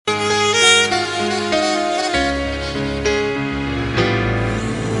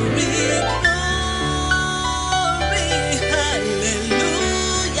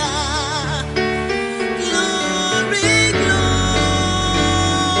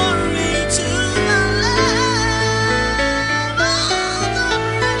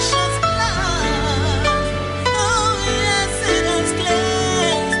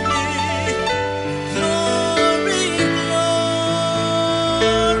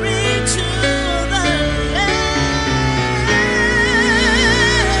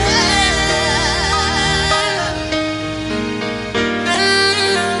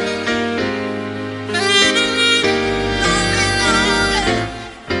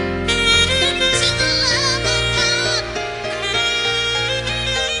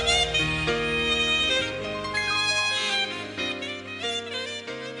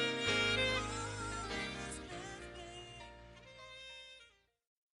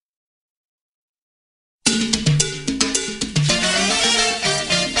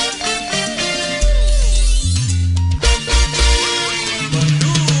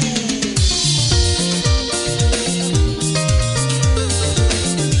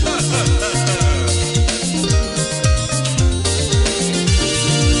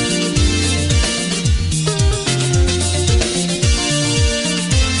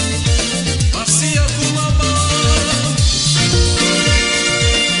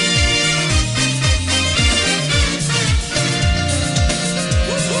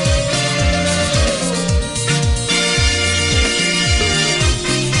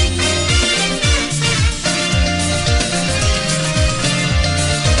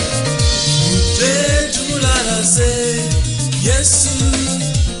Tumwase Yesu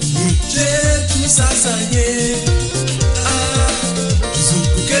Muje tumusasanye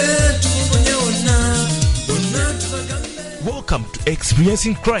Tuzukuke tumuponye ona tuvagambe. Welcome to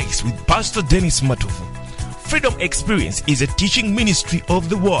Experiencing Christ with Pastor Dennis Matovu. Freedom Experience is a teaching ministry of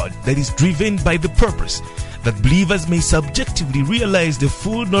the Word that is driven by the purpose that believers may subjectively realize the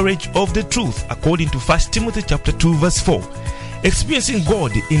full knowledge of the truth according to 1 Timothy chapter 2 verse 4. Experiencing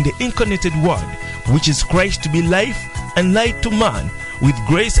God in the incarnated Word, which is Christ, to be life and light to man, with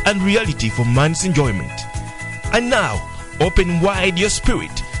grace and reality for man's enjoyment. And now, open wide your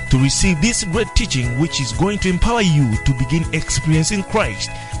spirit to receive this great teaching, which is going to empower you to begin experiencing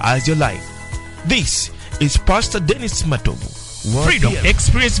Christ as your life. This is Pastor Dennis Matovu. Freedom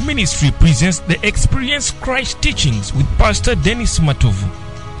Experience Ministry presents the Experience Christ teachings with Pastor Dennis Matovu.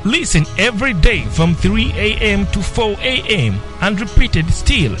 Listen every day from 3 a.m. to 4 a.m. and repeated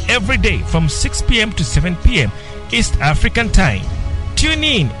still every day from 6 p.m. to 7 p.m. East African time. Tune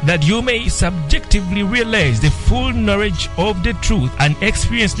in that you may subjectively realize the full knowledge of the truth and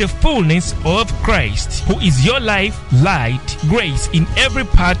experience the fullness of Christ, who is your life, light, grace in every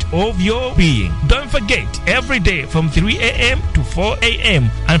part of your being. Don't forget, every day from 3 a.m. to 4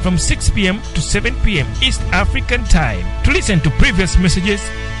 a.m. and from 6 p.m. to 7 p.m. East African time. To listen to previous messages,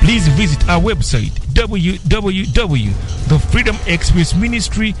 please visit our website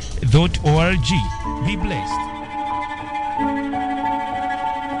www.thefreedomexpressministry.org. Be blessed.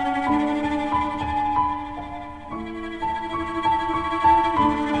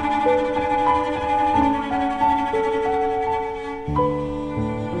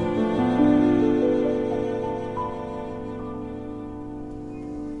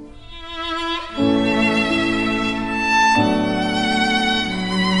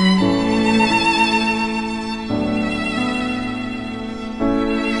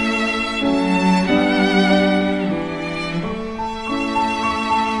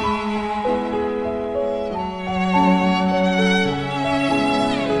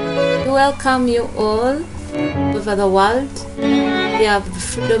 Welcome you all over the world. We have the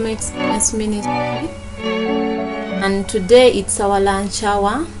Freedom Experience Ministry, and today it's our lunch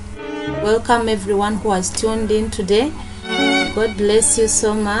hour. Welcome everyone who has tuned in today. God bless you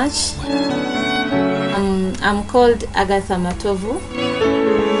so much. I'm called Agatha Matovu,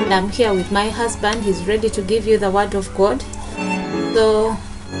 and I'm here with my husband. He's ready to give you the word of God. So,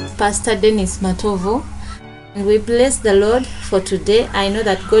 Pastor Dennis Matovu. And we bless the Lord for today. I know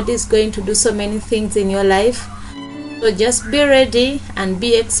that God is going to do so many things in your life. So just be ready and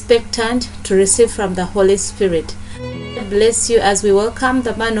be expectant to receive from the Holy Spirit. God bless you as we welcome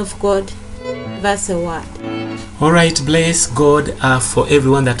the man of God. Give us a word. Alright, bless God for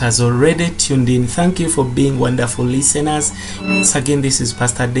everyone that has already tuned in. Thank you for being wonderful listeners. Once again, this is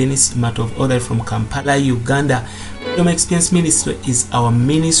Pastor Dennis Matovu, all from Kampala, Uganda. Freedom Experience Ministry is our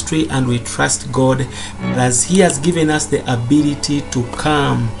ministry, and we trust God as He has given us the ability to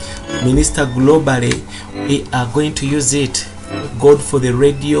come minister globally. We are going to use it. Thank God for the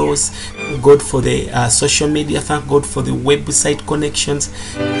radios, thank God for the social media, thank God for the website connections,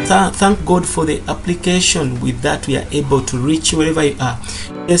 thank God for the application. With that, we are able to reach wherever you are.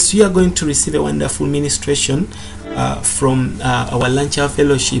 Yes, you are going to receive a wonderful ministration from our lunch hour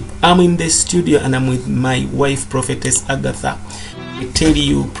fellowship. I'm in the studio and I'm with my wife, Prophetess Agatha. I tell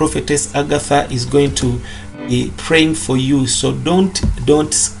you, Prophetess Agatha is going to be praying for you, so don't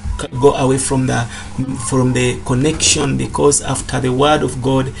go away from the connection, because after the word of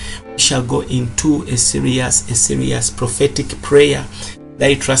God we shall go into a serious prophetic prayer.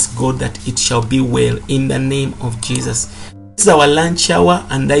 I trust God that it shall be well in the name of Jesus. This is our lunch hour,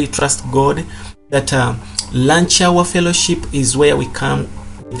 and I trust God that lunch hour fellowship is where we come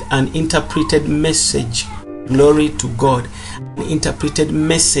with an interpreted message. Glory to God. An interpreted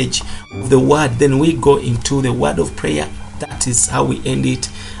message of the word. Then we go into the word of prayer. That is how we end it.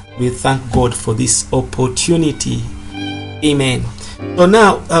 We thank God for this opportunity. Amen. So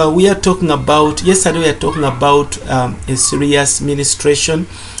now we are talking about, yesterday we are talking about a serious ministration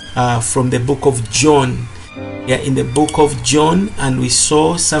from the book of John. We are in the book of John, and we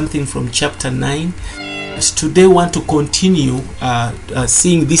saw something from chapter 9. Today we want to continue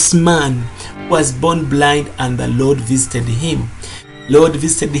seeing this man who was born blind, and the Lord visited him. Lord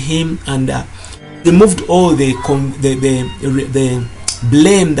visited him and removed all the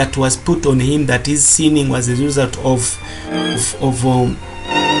blame that was put on him, that his sinning was a result of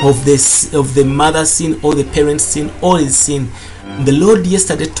the mother's sin, or the parents' sin, or his sin. The Lord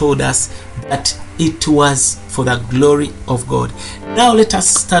yesterday told us that it was for the glory of God. Now let us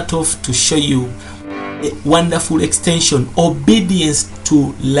start off to show you a wonderful extension, obedience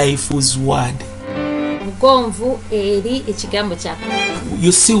to life's word. mugonvu eri ekigambo kya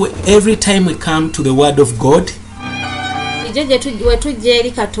You see, every time we come to the Word of God, ijjo we tujja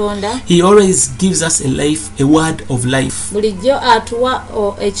eri Katonda He always gives us a word of life. bulijjo atuwa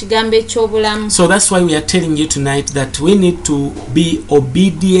ekigambo eky'obulamu. So that's why we are telling you tonight that we need to be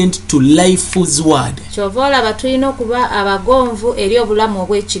obedient to life's word. Kyova olaba tulina okuba abagonvu eri obulamu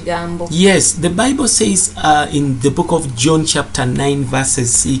obw'ekigambo. Yes, the Bible says in the book of John chapter 9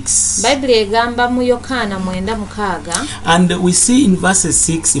 verses 6. Bayibuli egamba mu Yokaana 9:6. And we see in verses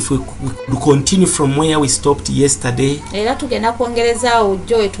 6, if we continue from where we stopped yesterday, Era tugenda kwongerezaawo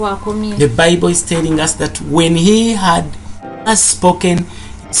jjo we twakomye. the Bible is telling us that when he had spoken,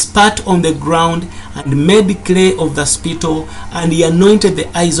 he spat on the ground and made clay of the spittle, and he anointed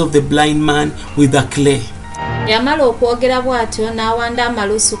the eyes of the blind man with the clay. Yamala okwogera bw'atyo n'awanda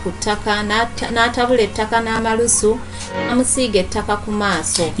amalusu ku ttaka n'atabula ettaka n'amalusu n'amusiiga ettaka ku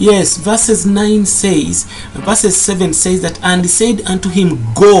maaso. Yes, verses 7 says that, and he said unto him,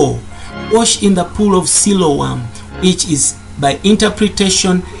 Go, wash in the pool of Siloam, which is by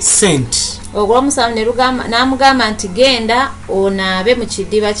interpretation sent. Ogw'omusanvu n'amugamba nti genda onaabe mu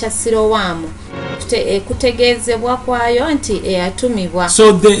kidiba kya Silowamu, kutegeezebwa kwayo nti eyatumibwa.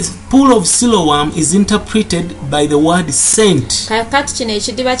 So the pool of Siloam is interpreted by the word sent. Kakati kino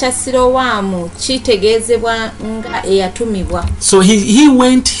ekidiba kya Silowamu kitegeezebwa nga eyatumibwa. So he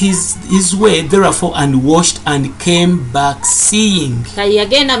went his way therefore and washed and came back seeing. Kali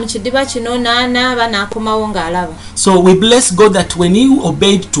yagenda mu kidiba kino n'anaaba n'akomawo ng'alaba. So we bless God that when he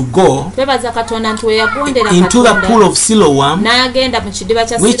obeyed to go Twebaza Katonda nti we yagondera into the Katonda pool of Siloam, n'agenda mu kidiba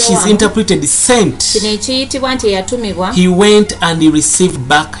kya which is Silowamu, interpreted sent, kino ekiyitibwa nti eyatumibwa. he went and he received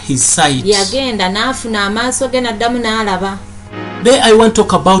back his sight. Yagenda n'afuna amaaso ge n'addamu n'alaba. There I want to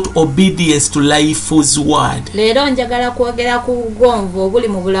talk about obedience to life's word. Leero njagala kwogera ku bugonvu obuli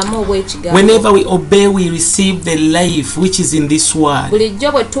mu bulamu obw'ekigambo. Whenever we obey, we receive the life which is in this word.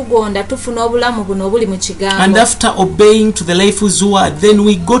 Bulijjo bwe tugonda tufuna obulamu buno obuli mu kigambo. And after obeying to the life's word, then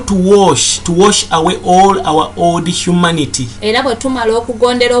we go to wash away all our old humanity. Era bwe tumala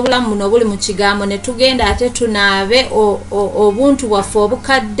okugondera obulamu buno obuli mu kigambo ne tugenda ate tunaabe obuntu bwaffe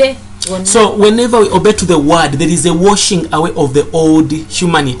obukadde. So whenever we obey to the word, there is a washing away of the old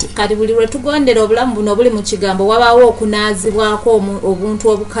humanity. Kati buli lwe tugondera obulamu buno obuli mu kigambo wabaawo okunaazibwako obuntu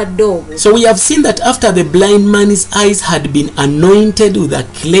obukadde obwo. So we have seen that after the blind man's eyes had been anointed with a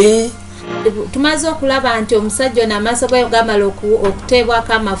clay, Tumaze okulaba nti omusajja ono amaaso ge gamala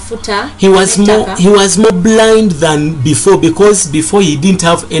okuteebwako amafuta. he was more blind than before, because before he didn't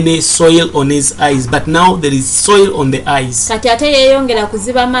have any soil on his eyes, but now there is soil on the eyes. Kati ate yeeyongera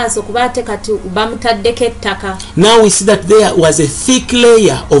kuziba maaso kuba ate kati bamutaddeko ettaka. Now we see that there was a thick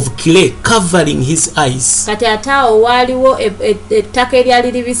layer of clay covering his eyes. Kati ate awo waaliwo ettaka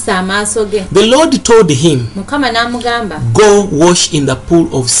eryali libisa amaaso ge. The Lord told him, Mukama n'amugamba Go wash in the pool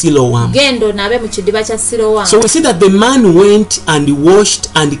of Siloam. genda onaabe mu kidiba kya Silowamu. So we see that the man went and washed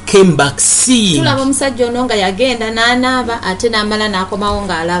and came back seeing. Tulaba omusajja ono nga yagenda n'anaaba ate n'amala n'akomawo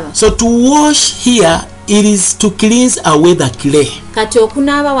ng'alaba. So to wash here, it is to cleanse away the clay. Kati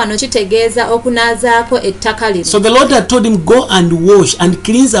okunaaba wano kitegeeza okunaazaako ettaka lino. So the Lord had told him, Go and wash and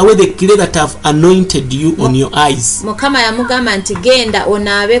cleanse away the clay that have anointed you on your eyes. Mukama yamugamba nti genda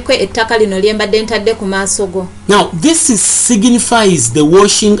onaabeko ettaka lino lye mbadde ntadde ku maaso go. Now this signifies the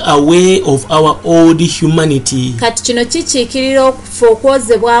washing away of our old humanity. Kati kino kikiikirira okufa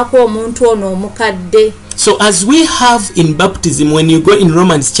okwozebwako omuntu ono omukadde. So as we have in baptism, when you go in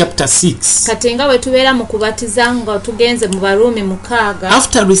Romans chapter 6, Kati nga bwe tubeera mu kubatiza nga tugenze mu Baruumi 6,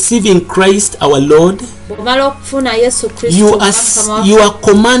 after receiving Christ our Lord, bw'omala okufuna Yesu Kristo you are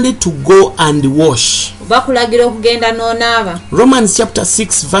commanded to go and wash. bakulagira okugenda n'onaaba. Romans chapter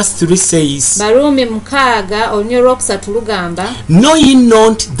 6 verse 3 says, Baruumi 6 olunya olwokusatu lugamba, Know ye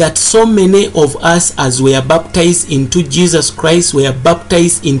not that so many of us as were baptized into Jesus Christ were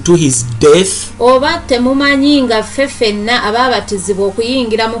baptized into his death? oba temumanyi nga ffe ffenna abaabatizibwa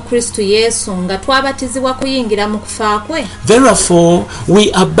okuyingira mu Kristo Yesu nga twabatizibwa kuyingira mu kufa kwe? Therefore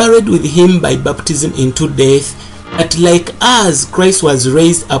we are buried with him by baptism into death, that like as Christ was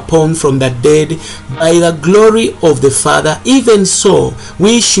raised upon from the dead by the glory of the Father, even so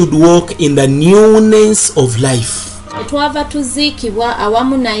we should walk in the newness of life. Twava tuziikibwa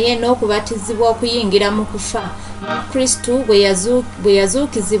awamu naye n'okubatizibwa okuyingira mu kufa. Kristo bwe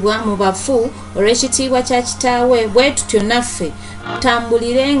yazuukizibwa mu bafu olw'ekitiibwa kya kitaawe, bwe tutyo naffe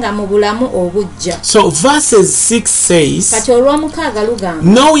tutambulirenga mu bulamu obujja. So verses 6 says, Kati olw'omukaaga lugamba,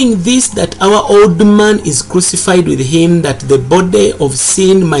 Knowing this, that our old man is crucified with him, that the body of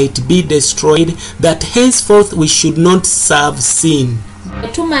sin might be destroyed, that henceforth we should not serve sin.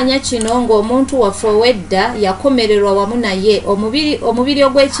 tumanya kino ng'omuntu waffe ow'edda yakomererwa wamu naye omubiri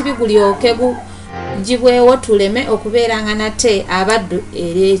ogw'ekibi gulyoke gibwewo tuleme okubeeranga nate abaddu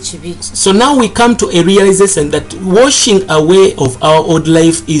eri ekibi. So now we come to a realization that washing away of our old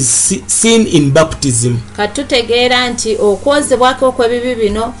life is seen in baptism. Katutegeera nti okwozebwako okw'ebibi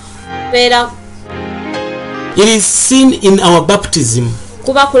bino kubeera it is seen in our baptism.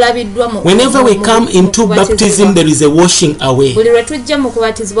 kuba kulabiddwa mu Whenever we come into baptism, there is a washing away. buli lwe tujja mu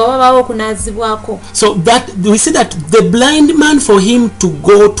kubatizibwa wabaawo okunaazibwako. So that we see that the blind man, for him to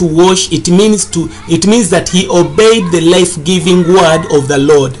go to wash, it means that he obeyed the life-giving word of the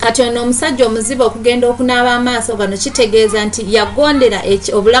Lord. Kati ono omusajja omuzibe okugenda okunaaba amaaso gano kitegeeza nti yagondera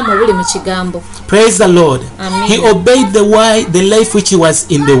obulamu obuli mu kigambo. Praise the Lord. Amen. He obeyed the life which was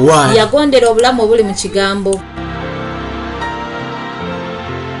in the word. Yagondera obulamu obuli mu kigambo.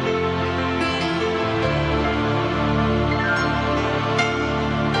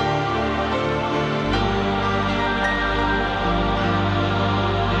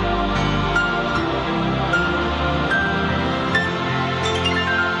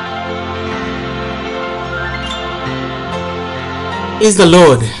 Is the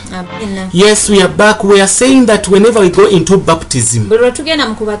Lord. Amen. Yes, we are back. We are saying that whenever we go into baptism, there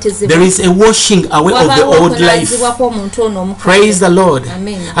is a washing away of the old life. Praise the Lord.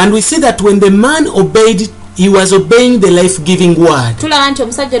 Amen. And we see that when the man obeyed, he was obeying the life-giving word.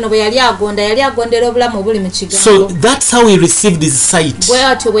 So that's how he received his sight.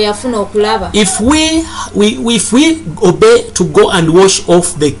 If we obey to go and wash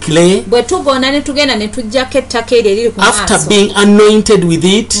off the clay, after being anointed with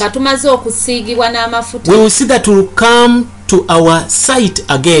it, we will see that we will come to our sight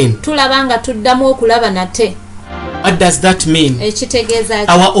again. What does that mean?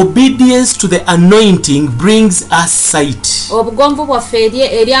 Our obedience to the anointing brings us sight.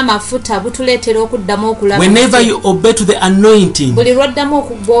 Whenever you obey to the anointing,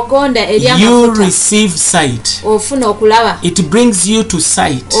 you receive sight. It brings you to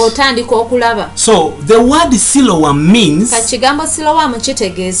sight. So the word Siloam means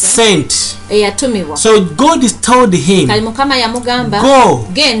sent. So God is told him, go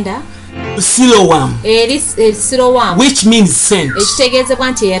Siloam, which means sent. This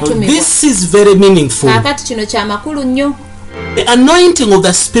is very meaningful. The anointing of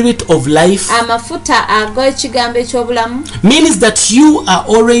the Spirit of life means that you are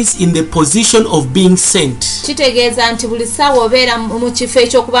always in the position of being sent.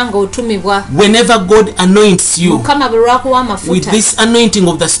 Whenever God anoints you with this anointing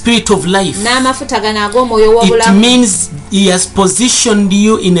of the Spirit of life, it means He has positioned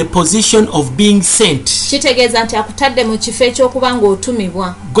you in a position of being sent.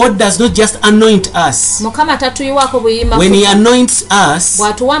 God does not just anoint us. When He anoints us,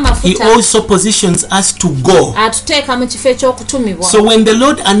 He also positions us to go. So when the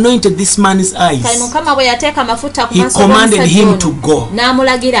Lord anointed this man's eyes, He commanded him to go,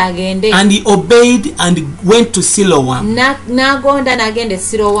 and he obeyed and went to Siloam,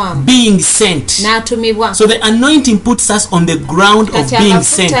 being sent. So the anointing puts us on the ground of being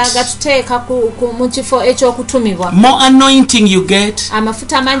sent. More anointing you get,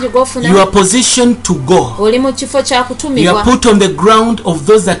 you are positioned to go. You are put on the ground of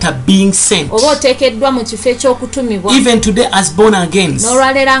those that are being sent. Even today, as born again,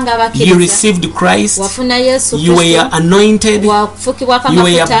 you received Christ, you were anointed, you were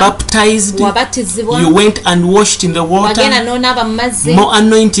baptized, you went and washed in the water. More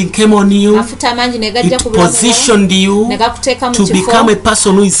anointing came on you. It positioned you to become a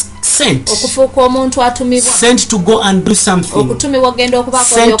person who is sent to go and do something,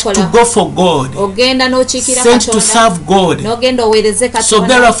 sent to go for God, sent to serve God. So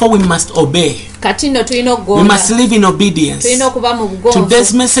therefore we must obey. We must live in obedience.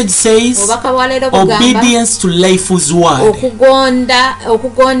 Today's message says obedience to life's word.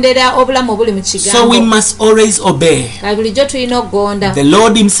 So we must always obey. The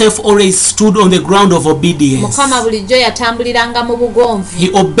Lord Himself always stood on the ground of obedience. He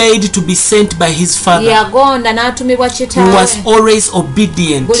obeyed to be sent by His Father. He was always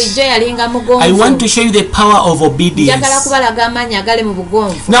obedient. I want to show you the power of obedience.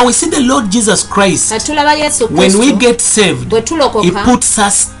 Now we see the Lord Jesus Christ. When we get saved, He puts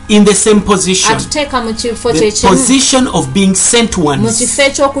us in the same position, atuteeka mu kifo the kyekimu, position of being sent mu ones. kifo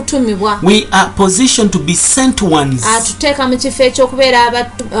ekyokutumibwa. We are positioned to be sent ones. Atuteeka mu kifo ekyokubeera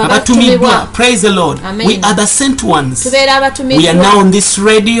Abatumibwa. abatumibwa. Praise the Lord. Amen. We are the sent ones. Tubeera We are abatumibwa. now on this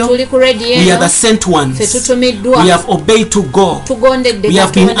radio. Tuli ku radio We are eno. the sent Ffe ones. tutumiddwa. We have obeyed to go. Tugondedde We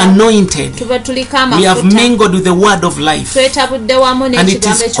have been Katonda. anointed. Tuba tuliko We have amafuta. mingled with the word of life. Twetabudde wamu And it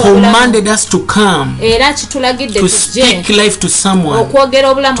n'ekigambo is eky'obulamu. commanded us to come, Era kitulagidde to tujje speak life to someone, okwogera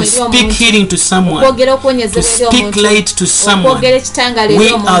obulamu to eri speak omuntu, healing to someone, okwogera to okuwonyezebwa eri speak omuntu, light to someone. okwogera ekitangaala eri We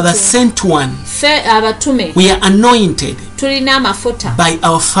are the omuntu. sent one. Ffe abatume We are anointed tulina amafuta by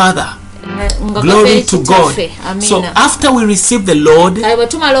our Father. nga Glory gava eri to God. kitaffe. So Amiina. after we receive the Lord Kale bwe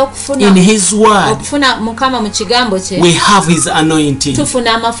tumala okufuna in His word, okufuna Mukama mu kigambo kye, we have His anointing.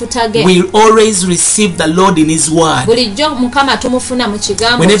 tufuna amafuta ge. We always receive the Lord in His word. Bulijjo Mukama tumufuna mu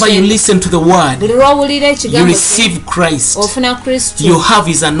kigambo Whenever you kye. listen to the word, Buli lw'owulira you ekigambo kye, receive Christ. ofuna Kristo, You have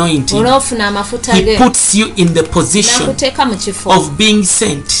His anointing. olw'ofuna amafuta He ge, puts you in the position nakuteeka mu kifo of being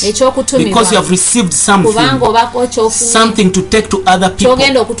sent ekyokutumibwa, because you have received something, kubanga obako kyofunye something to take to other people.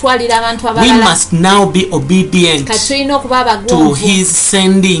 kyogenda okutwalira abantu We abalala. must now be obedient Kati tulina okuba to abagonvu His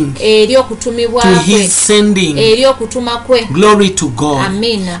sending. eri okutumibwa To kwe, His sending. eri okutuma kwe. Glory to God.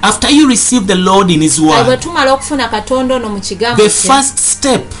 Amiina. After you receive the Lord in His Kale bwe word, tumala okufuna Katonda ono mu kigambo the kye, first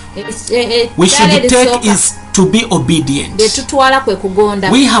step we eddala should take erisooka is to be obedient. lye tutwala kwe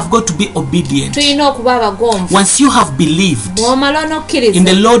kugonda. We have got to be obedient. Tulina okuba abagonvu. Once you have believed Bw'omala in the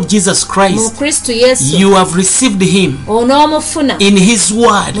onokkiriza Lord Jesus mu Christ, Kristo Yesu, you have received Him onoomufuna in His mu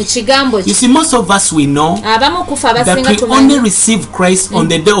word. kigambo You kye. see, most of us we know Abamu kufa that abasinga we only tumanyi receive Christ on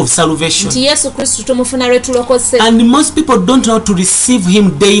the day of salvation. nti Yesu Kristo tumufuna lwe tulokose. And most people don't know how to receive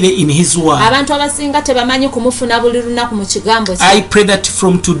Him daily in His word. Abantu abasinga tebamanyi kumufuna buli lunaku mu kigambo kye. I pray that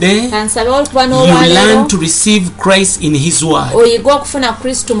from today, Kansabe okuva you n'olwaleero learn to receive Christ in His word. oyiga okufuna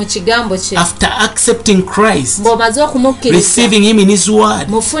Kristo mu kigambo kye. After accepting Christ, Ng'omaze okumukkiriza receiving Him in His word,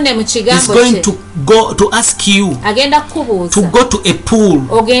 mufune mu He's kigambo going kye, to go to ask you agenda to kukubuuza go to a pool,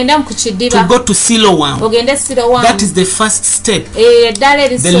 ogenda mu to kidiba, go to Siloam. ogende Silowamu. That is the first step. Eddala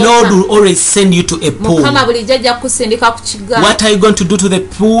The Lord erisooka will always send you to a pool. Mukama bulijjo ajja kukusindika ku kiga. What are you going to do to the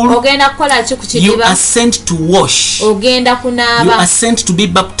pool? Ogenda kukola ki ku You kidiba? are sent to wash. Ogenda You are kunaaba, sent to be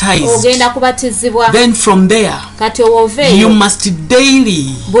baptized. ogenda kubatizibwa. Then from there, Kati owova you eyo must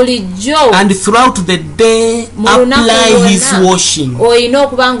daily bulijjo and throughout the day mu lunaku apply His lwonna washing. olina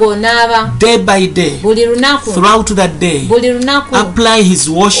okuba ng'onaaba Day by day, buli lunaku, throughout that day, buli lunaku apply His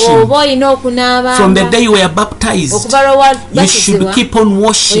washing. oba olina okunaaba From the day you were baptized, okuva lwe you should wabatizibwa keep on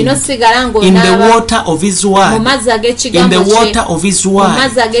washing olina osigala in the ng'onaaba water of His mu word. mazzi In ag'ekigambo the kye, water of His mu word.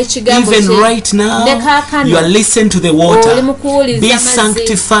 mazzi ag'ekigambo Even kye. right now, Ne kaakano you are listening to the oli water. mu kuwuliriza Be amazzi,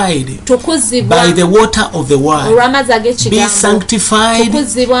 sanctified tukuzibwa by the water of the word. olw'amazzi Be ag'ekigambo, sanctified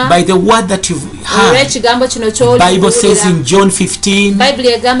tukuzibwa by the word that you've heard. olw'ekigambo kino Bible says ky'oliwulira. in John 15, Bayibuli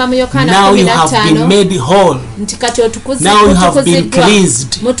egamba mu Yokaana now you have been 15 made whole. nti kati Now you have been mutukuziddwa, cleansed.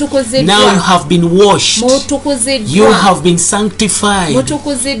 Now you mutukuziddwa, have been washed. You mutukuziddwa, have been sanctified by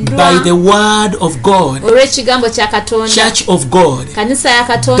mutukuziddwa the word of God. olw'ekigambo kya Katonda. Church of God. Kanisa ya Day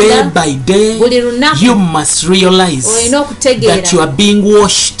Katonda, by day, buli lunaku you must realize olina okutegeera that you are being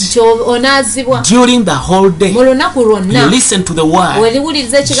washed nti onaazibwa during the whole day. mu lunaku You lwonna. listen to the word.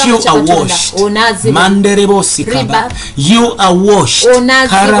 Weliwuliriza ekigambo You kya are Katonda, washed. onaazibwa. Manderebosikaba. Riba. You are washed.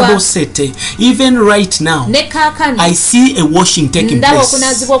 Onaazibwa. Karabosete. Even right now, Ne kaakano I see a washing taking ndaba place.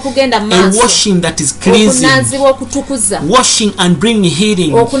 okunaazibwa okugenda mu A maaso, washing that is cleansing, okunaazibwa okutukuza, washing and bringing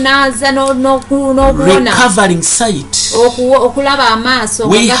healing, okunaaza n'okuwona, recovering sight. okulaba amaaso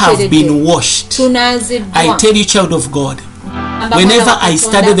We nga have been gateredde. washed. I Tunaaziddwa. tell you, child of God, Amba whenever mwana wa I Katonda,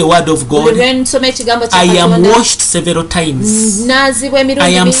 study the word of buli God, lwe nsoma ekigambo kya I am Katonda, washed several times. naazibwa I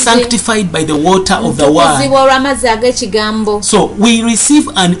emirundi am mingi, sanctified by the water of the word. ntukuzibwa olw'amazzi ag'ekigambo. So we receive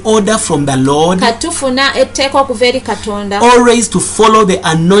an order from the Lord Katufuna etteeka okuva eri Katonda, always to follow the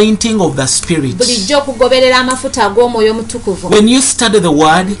anointing of the Spirit. bulijjo okugoberera amafuta ag'omwoyo omutukuvu. When you study the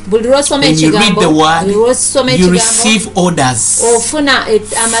word, Buli lw'osoma when you read ekigambo, the word, buli lw'osoma you ekigambo, receive orders ofuna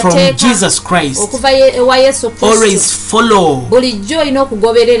from amateeka Jesus Christ. okuva ewa Yesu Always Kristo. follow. Bulijjo olina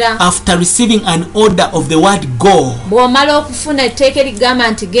okugoberera. After receiving an order of the word go, Bw'omala okufuna etteeka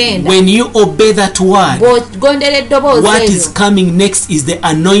erigamba nti genda, when you obey that word, bw'ogondera eddoboozi what eryo, is coming next is the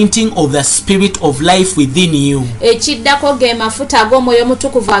anointing of the Spirit of life within you. ekiddako ge mafuta ag'omwoyo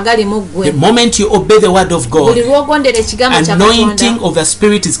omutukuvu agali mu The ggwe. moment you obey the word of God, Buli lw'ogondera ekigambo kya anointing Katonda, of the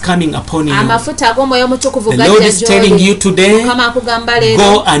Spirit is coming upon you. amafuta ag'omwoyo omutukuvu The Lord gajja is telling you gy'oli. today, Mukama akugamba go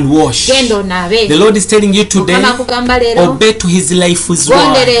leero, and wash. genda onaabe. The Lord is telling you today, Mukama akugamba leero, obey to his life's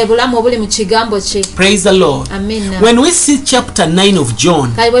gondera word. ebulamu obuli mu kigambo kye. Praise the Lord. Amina. When we see chapter 9 of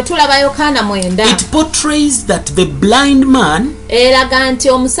John, kale bwe tulaba Yokaana 9 it portrays that the blind man, eraga nti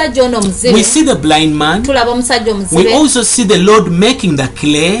omusajja ono we muzibe. see the blind man, Tulaba omusajja we omuzibe also see the Lord making the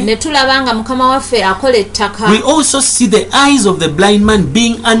clay, ne tulaba nga Mukama waffe akola ettaka. we also see the eyes of the blind man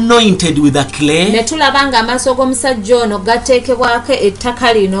being anointed with the clay. Ne tulaba nga amaaso g'omusajja ono gateekebwako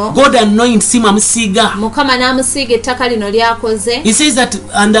ettaka lino. God anoints him, amusiiga. Mukama n'amusiiga ettaka lino lyakoze. He says that,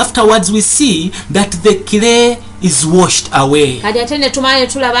 and afterwards we see that the clay is washed away kati ate ne tumala ne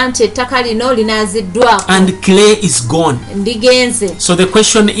tulaba nti ettaka lino linaaziddwako and clay is gone. ndigenze. So the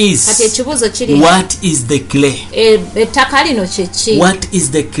question Kati is, ekibuuzo kiri what is the clay? ettaka lino kye ki? What is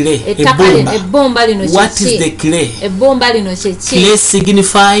the clay? Ettaka lino, Ebumba. ebbumba lino kye What is ki? the clay? Ebbumba lino kye ki? Clay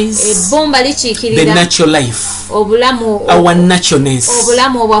signifies Ebbumba the likiikirira natural life, obulamu our naturalness,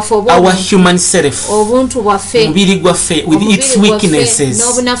 obulamu obwaffe our obw'obuntu, human self, obuntu bwaffe, omubiri gwaffe with its omubiri gwaffe weaknesses.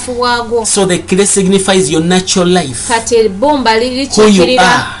 n'obunafu bwagwo. So the clay signifies your natural life, Kati ebbumba Who you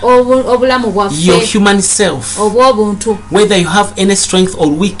likiikirira obulamu your bwaffe human self, obw'obuntu, whether you have any strength or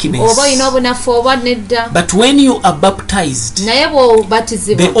weakness. oba olina obunafu oba nedda. But when you are baptized, Naye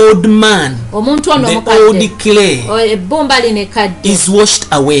bw'obatizibwa the old man, omuntu ono the omukadde, old clay ebbumba lino ekkadde is washed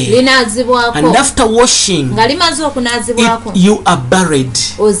away. linaazibwako, And after washing, nga limaze okunaazibwako you are buried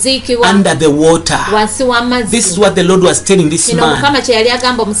oziikibwa under the water. wansi w'amazzi. This is what the Lord was telling this Kino man. Mukama kye yali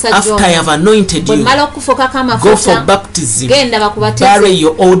agamba omusajja After I have ono, anointed bwe you, mmala okufukako go for amafuta baptism. genda Bury bakubateze,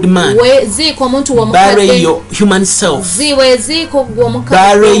 your old man. ziika omuntu Bury w'omukadde, your human self. weziika gwe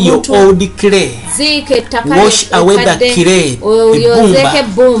Bury your omuntu, old clay. ziika ettaka Wash away the ekkadde, clay, oyozeeko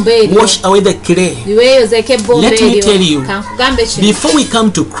ebbumba eryo, Wash away the clay. weeyozeeko ebbumba Let me tell eryo. you, Kankugambe kino, before we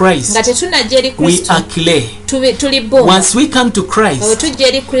come to nga Christ, tetunajja eri we Kristo are clay. tuli bbumba. Once we come to Bwe Christ, tujja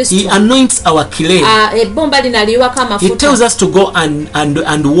eri Kristo, He anoints our clay. ebbumba linaliwako He amafuta, tells us to go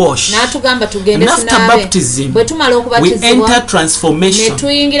and wash. n'atugamba tugende And after tunaabe. baptism, Bwe tumala we okubatizibwa enter ne transformation.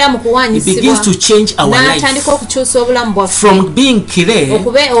 tuyingira mu He kuwanyisibwa, begins to change our life n'atandika okukyusa obulamu bwaffe from being clay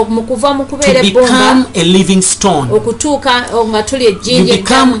mu kuva mu to kubeera ebbumba become a living stone. okutuuka nga tuli You ejjinja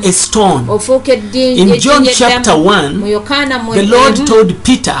become eddamu, a stone. ofuuka In John chapter 1, mu Yokaana the Lord told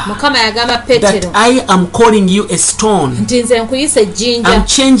Peter Mukama yagamba that Peetero I am calling you a stone. nti nze nkuyisa ejjinja, I'm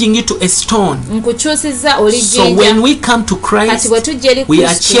changing you to a stone. nkukyusizza oli So jjinja. when we come to Kati Christ, bwe tujja eri we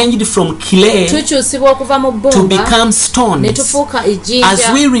are Kristo, changed from clay tukyusibwa okuva mu to bbumba become ne stones. tufuuka As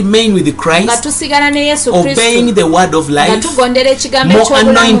ejjinja, we remain with nga Christ, tusigala ne Yesu obeying Kristo, the word of nga life, tugondera ekigambo more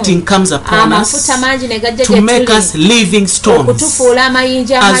eky'obulamu, anointing comes upon us amafuta mangi ne gajja to gye make tuli, us living stones. okutufuula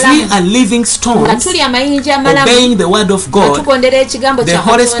amayinja As we amalamu. are living Nga stones, tuli amayinja amalamu, obeying the word of nga God, tugondera ekigambo the kya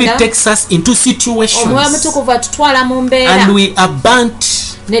Holy Spirit Katonda, takes us into Omwoyo situations Mutukuvu atutwala mu mbeera, and we are burnt.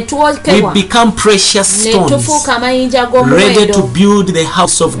 ne We twokebwa, become precious ne stones, tufuuka amayinja ready to ag'omuwendo, build the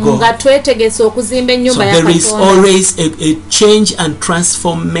house of God. nga twetegese okuzimba So ennyumba ya there is Katonda. always a change and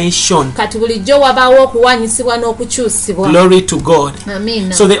transformation. Kati bulijjo wabaawo okuwanyisibwa n'okukyusibwa. Glory to God.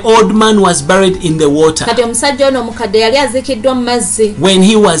 Amiina. So the old man was buried in the water. Kati omusajja ono omukadde yali aziikiddwa mu mazzi When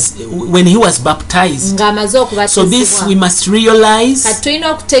he was baptized. ng'amaze So this we okubatizibwa. must realize Kati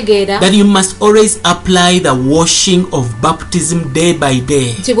tulina okutegeera that you must always apply the washing of baptism day by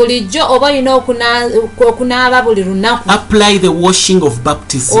day. nti bulijjo oba olina okunaaba buli lunaku, Apply the washing of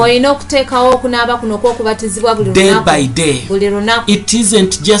baptism olina okuteekawo okunaaba kuno okw'okubatizibwa buli day lunaku, by day. buli lunaku. It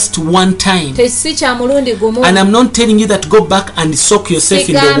isn't just one time. Tesi kya mulundi gumu. And I'm not telling you that go back and soak yourself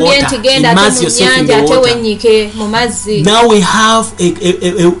in the Sigambye nti water. genda ate Immerse mu yourself in nnyanja the ate water. wennyike mu mazzi. Now we have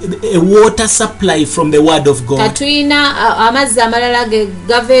a water supply from the word of God. Katulina amazzi amalala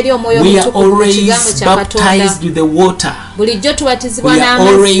gava eri Omwoyo We are Omutukuvu mu kigambo always kya Katonda. baptized with the water. Bulijjo tubatizibwa We are n'amazzi,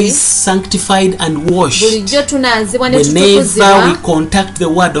 always sanctified and washed bulijjo tunaazibwa ne whenever we tutukuzibwa contact the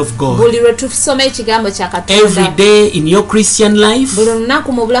word of God. buli lwe tusoma ekigambo kya Every Katonda. day in your Christian life, Buli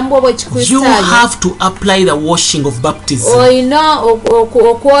lunaku mu bulamu bwo you bw'ekikristaayo have to apply the washing of baptism olina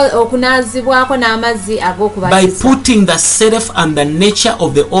okunaazibwako n'amazzi by ag'okubatiza, putting the self and the nature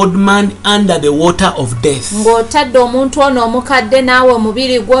of the old man under the water of death. ng'otadde omuntu ono omukadde naawe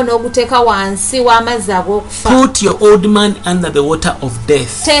omubiri gwo n'oguteeka wansi w'amazzi ag'okufa. Put your old man under the water of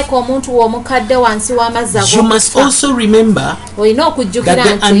death. Teeka omuntu wo omukadde wansi w'amazzi You must ag'okufa. also remember Olina that okujjukira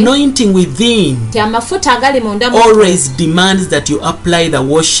the nti anointing within amafuta agali munda mu always demands that you apply the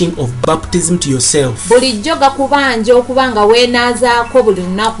washing of baptism to yourself. bulijjo gakubanja okuba nga weenaazaako buli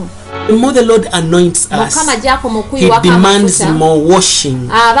lunaku. The more the Lord anoints us, Mukama gy'akoma He okuyiwako demands amafuta, more washing,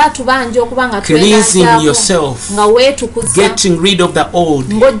 abantu bangi okuba nga cleansing twegazaako, yourself, nga weetukuza, getting rid of the old,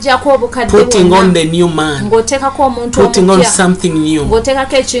 ng'oggyako obukadde putting on bwonna, the new man, ng'oteekako omuntu putting on omupya, something new.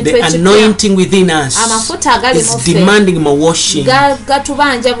 ng'oteekako ekintu The ekipya. anointing within us Amafuta agali is mu ffe demanding more washing.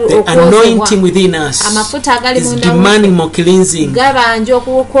 gatubanja The okwozebwa. anointing within us Amafuta agali is munda demanding more cleansing. gabanja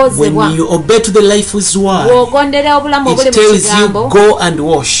okukozebwa. When you obey to the life's word, Bw'ogondera obulamu obuli it mu tells you kigambo, go and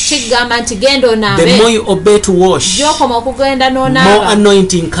wash. kigamba nti genda The more onaabe. you obey to wash, Gy'okoma okugenda more n'onaaba,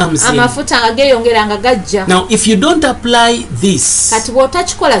 anointing comes in. amafuta nga geeyongera nga gajja. Now, if you don't apply this, Kati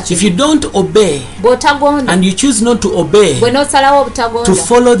bw'otakikola if kino, you don't obey bw'otagonda, and you choose not to obey, bwe n'osalawo to obutagonda,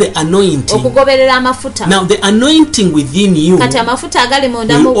 follow the anointing, okugoberera amafuta. now the anointing within you Kati amafuta agali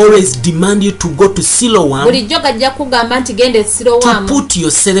munda will mu always demand you to go to Siloam bulijjo gajja kugamba nti genda e to Silowamu, put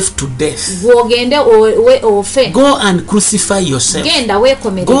yourself to death. gw'ogende ofe. Go and crucify yourself. Genda Go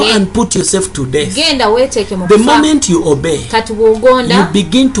weekomerere, and put yourself to death. genda weeteeke mu The kufa. moment you obey, Kati you bw'ogonda,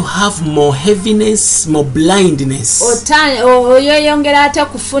 begin to have more heaviness, more blindness. oyeyongera ate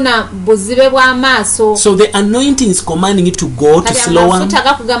kufuna buzibe bw'amaaso. So the anointing is commanding you to go to Kati Siloam. amafuta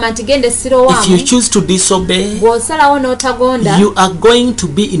gakugamba nti genda e If you Silowamu, choose to disobey, bw'osalawo n'otagonda, you are going to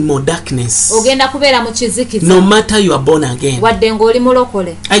be in more darkness, ogenda kubeera mu kizikiza, no matter you are born again. wadde ng'oli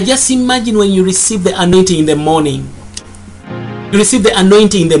mulokole. I just imagine when you receive the anointing in the morning. You receive the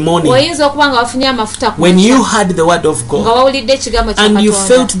anointing in the morning. Oyinza okuba nga wafunye amafuta ku When makya, you heard the word of nga God wawulidde ekigambo kya and you Katonda,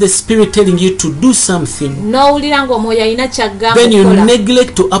 felt the Spirit telling you to do something, n'owulira ng'omwoyo alina kyagamba then you okukola,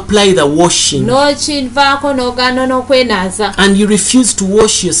 neglect to apply the washing n'okivaako n'ogaana n'okwenaaza, and you refuse to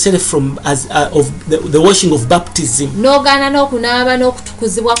wash yourself from of the washing of baptism, n'ogaana n'okunaaba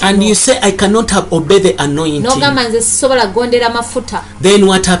n'okutukuzibwa and kuno, you say, I cannot obey the anointing, n'ogamba nze sisobola kugondera mafuta. then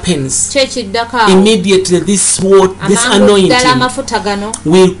what happens? Kyekiddako awo, Immediately this amangu ddala anointing amafuta gano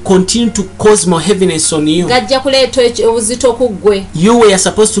will continue to cause more heaviness on you. gajja kuleeta obuzito ku ggwe. You were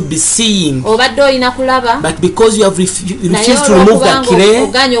supposed to be seeing, Obadde olina kulaba, but because you have naye refused to remove olw'okuba the clay,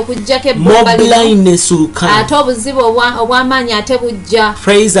 oganye okuggyako more ebbumba lino, blindness will come. ate obuzibu obw'amaanyi ate bujja.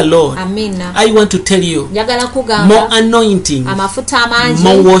 Praise the Lord. Amina. I want to tell you, Njagala more kugamba anointing, amafuta amangi,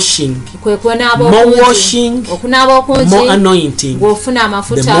 more washing, kwe kunaaba more okungi, washing, okunaaba more okungi, anointing. bw'ofuna The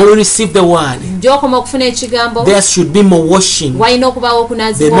amafuta, more we receive the word, gy'okoma okufuna ekigambo, there should be more washing. walina okubaawo The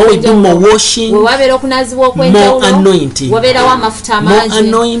okunaazibwa more we do more okwenjawulo. washing, Bwe wabeera okunaazibwa more okwenjawulo, anointing, wabeerawo amafuta more amangi,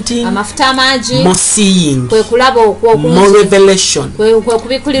 anointing, amafuta amangi, more seeing, kwe kulaba more okungi, revelation. kwe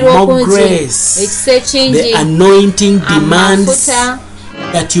kubikulirwa more okungi, grace. ekisa ekingi. The anointing demands Amafuta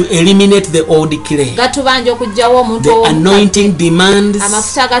that you eliminate the old clay. gatubanja okuggyawo omuntu The ow'omukadde. anointing demands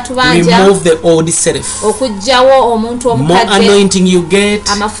Amafuta gatubanja remove the old self. okuggyawo omuntu More omukadde. anointing you get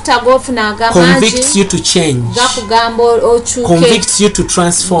Amafuta g'ofuna convicts agamangi you to change, gakugamba okyuke, convicts you to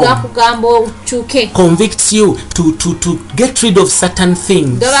transform, gakugamba okyuke, convicts you to get rid of certain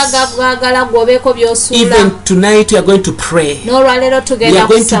things. gaba gagala gwobeeko by'osuula. Even tonight we are going to pray. N'olwaleero We tugenda are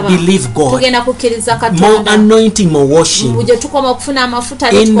going to kusaba, believe God. tugenda kukkiriza More Katonda. anointing, more washing. Gye tukoma okufuna amafuta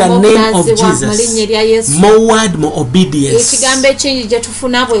In the tukoma name of okunaazibwa mu linnya erya Jesus. Yesu. More word, more obedience. Ekigambo ekingi gye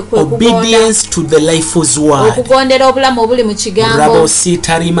tufuna bwe kwe kugonda, Obedience to the life's word. okugondera obulamu obuli mu kigambo.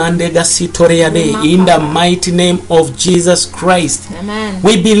 In the mighty name of Jesus Christ. Amen.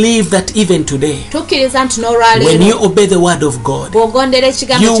 We believe that even today, Tukkiriza nti when n'olwaleero you obey the word of God, bw'ogondera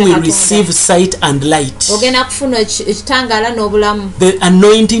ekigambo you kya will Katonda, receive sight and light. ogenda kufuna ekitangaala n'obulamu. The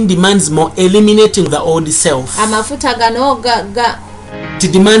anointing demands more eliminating the old self. Amafuta gano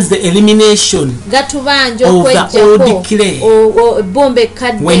It demands the elimination. gatubanja Of the old okweggyako clay. ebbumba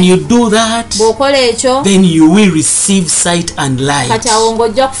ekkadde. When you do that, bw'okola ekyo, then you will receive sight and light. kati awo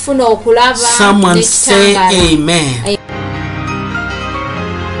ng'ojja kufuna okulaba Someone say n'ekitangaala. amen.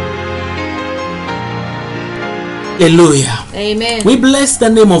 Hallelujah. Amen. We bless the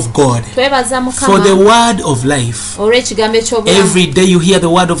name of God Twebaza for the Mukama word of life. olw'ekigambo eky'obulamu. Every day you hear the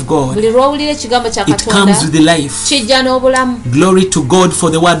word of God, Buli lw'owulira ekigambo kya it comes Katonda with the life. kijja n'obulamu. Glory to God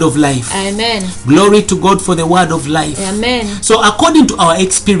for the word of life. Amen. Glory to God for the word of life. Amen. So according to our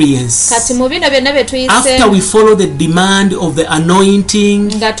experience, Kati mu bino byonna bye after we tuyise, follow the demand of the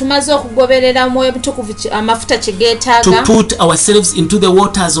anointing nga tumaze okugoberera Mwoyo Mutukuvu amafuta kye to geetaaga put ourselves into the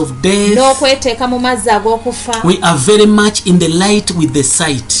waters of death, n'okweteeka mu mazzi ag'okufa, we are very much in the light with the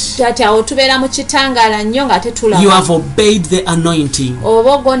sight. kati awo tubeera mu kitangaala nnyo nga You tetulaba have obeyed the anointing.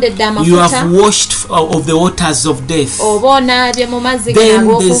 oba ogondedde You amafuta have washed of the waters of death. oba onaabye mu mazzi Then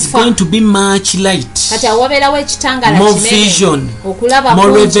gano there's ag'okufa going to be much light, kati awo wabeerawo ekitangaala more kinene vision, okulaba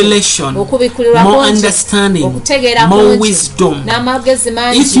more kungi, revelation, okubikulirwa more kungi, understanding, okutegeera more kungi, wisdom. n'amagezi If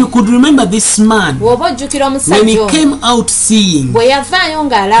mangi you could remember this man, bw'oba ojjukira when he omusajja ono came out seeing, bwe yavaayo he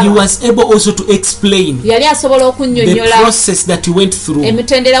ng'alaba was able also to explain yali asobola the okunnyonnyola process that he went through.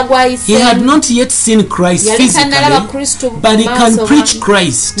 emitendera He had gw'ayiseemu not yet seen Christ yali tannalaba physically, kristo but he can maaso preach gange.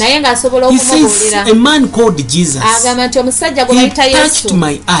 Christ. naye ng'asobola He says, okumubuulira a man called Jesus, agamba nti omusajja gwe he bayita touched yesu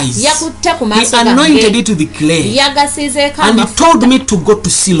my eyes. yakutte ku He maaso anointed gange it with clay. yagasiizeeko And he told me to go to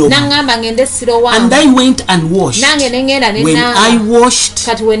Siloam. n'aŋŋamba ngende And I went and washed. nange ne ŋŋenda ne When I nnaaba washed,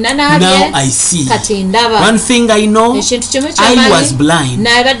 kati we now nanaabye I see. kati ndaba One thing I know, ekintu kimu I was kyemanyi blind.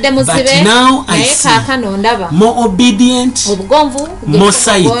 naabadde muzibe But now I naye see. kaakano ndaba More obedient, obugonvu more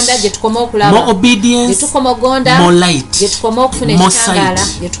sight, gye tukoma more okulaba gye obedience, tukoma ogonda more gye light. tukoma okufuna more ekitangaala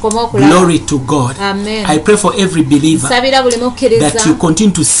sight. gye tukoma okulaba Glory to God. Amen. I pray for every believer nsabira buli mukkiriza that you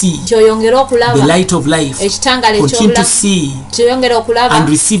continue to see nti oyongere the okulaba light of life, ekitangaala continue to ekyobulamu see kiyongere okulaba and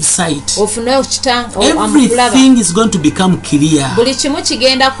receive sight. ofune okulaba Everything is going to become clear buli kimu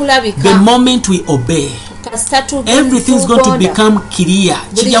kigenda the kulabika moment we obey. kasita Everything is going to become clear.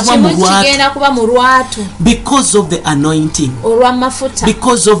 buli Kijja kuba kimu mu lwatu. kigenda kuba mu lwatu Because of the anointing, olw'amafuta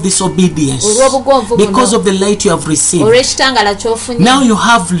because of this obedience, olw'obugonvu because buno of the light you have received. olw'ekitangaala ky'ofunye Now you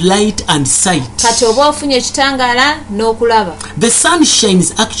have light and sight. kati oba ofunye ekitangaala n'okulaba The sun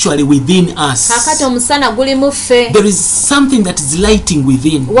shines actually within us. kaakati omusana guli mu ffe There is something that is lighting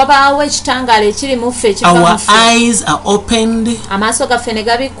within. wabaawo ekitangaala ekiri mu ffe ekiva mu Our ffe eyes are opened amaaso gaffe ne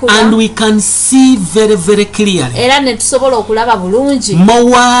gabikkula and we can see very clearly. era ne tusobola okulaba bulungi More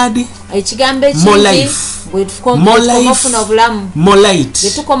word, ekigambo more ekindi life. bwe More tukoma life, okufuna obulamu more light, bwe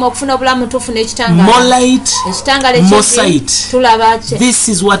tukoma okufuna obulamu tufuna more ekitangaala light, ekitangaala more ekindi sight. tulaba kye This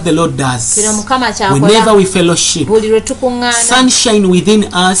is what the Lord does. kino mukama Whenever kyakola we fellowship, buli lwe tukuŋŋaana sunshine within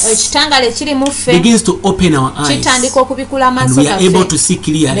us ekitangaala ekiri mu ffe begins to open our eyes, kitandika okubikula and amaaso we are able to gaffe see ne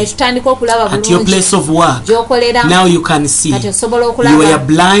clearly. tutandika okulaba At your place bulungi of work, gy'okolera now you can see. kati osobola You okulaba were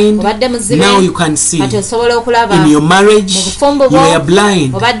blind, obadde muzibe now you can see. kati osobola okulaba In your marriage, mu bufumbo you bwo were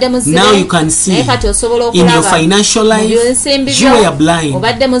blind, obadde muzibe now you can see. naye kati osobola In your okulaba financial mu life, byensimbi you byo were blind,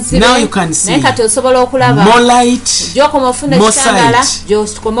 obadde muzibe now you can see. naye kati osobola okulaba More light, gy'okoma ofuna more ekitangaala sight.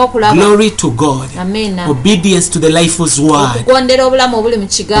 gy'okoma okulaba glory to God. amina Obedience to the lifeless word. okugondera obulamu obuli mu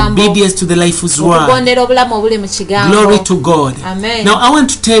kigambo Obedience to the lifeless word. okugondera obulamu obuli mu kigambo Glory to God. Amen. Now I want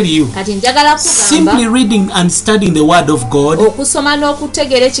to tell you, kati njagala kugamba simply reading and studying the word of God okusoma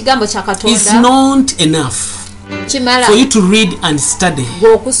n'okutegeera ekigambo kya is katonda not enough kimala for you to read and study.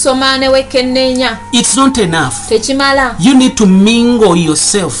 gweokusoma ne wekenneenya It's not enough. tekimala You need to mingle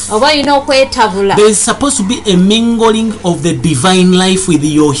yourself. oba olina okwetabula There is supposed to be a mingling of the divine life with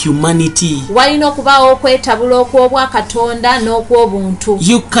your humanity. walina okubaawo okwetabula okw'obwakatonda n'okw'obuntu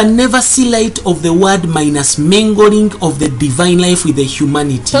You can never see light of the word minus mingling of the divine life with the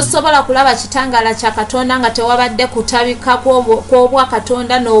humanity. tosobola kulaba kitangaala kya katonda nga tewabadde kutabika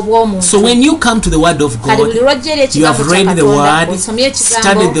kw'obwakatonda n'obw'omuntu So when you come to the word of kale buli God, lwojja eri you ekigambo have kya read the katonda word, osomye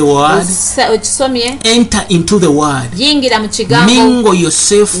studied the word, okisomye enter into the word, yingira mu kigambo mingle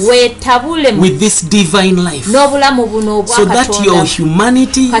yourself weetabule with this divine life n'obulamu buno so that your obwakatonda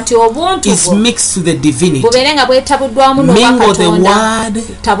humanity kati obuntu is bwo mixed to the divinity. bubeere nga bwetabuddwamu Mingle the n'obwakatonda word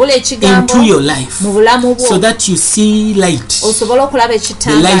tabula ekigambo into your life mu bulamu bwo so that you see light, osobole okulaba the light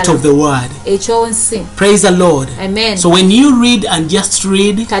ekitangaala of the word. eky'ensi Praise the Lord. Amen. So when you read and just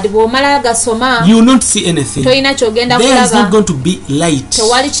read, kati bw'omala gasoma you will not see anything. tolina kyogenda There is not kulaba going to be light.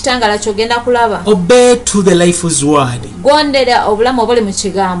 tewali kitangaala kyogenda kulaba Obey to the lifeless word gondera obulamu obuli mu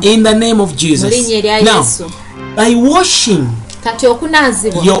kigambo in the name of mu Jesus. linnya erya Now, yesu by washing, kati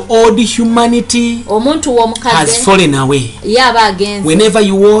okunaazibwa your old humanity omuntu w'omukadde has fallen away. ye aba agenze Whenever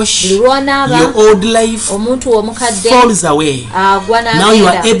you wash, buli lw'onaaba your old life omuntu w'omukadde falls away. agwa Now you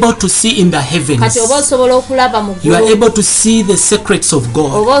are n'agenda able to see in the heavens. kati oba osobola okulaba mu You are ggulu able to see the secrets of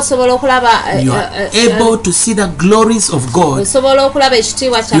God. oba osobola okulaba You are able to see the glories of God. osobola okulaba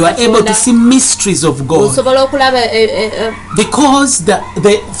ekitiibwa kya You are able to katonda see mysteries of God. osobola okulaba Because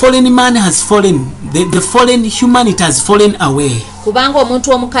the fallen man has fallen, the fallen humanity has fallen away. kubanga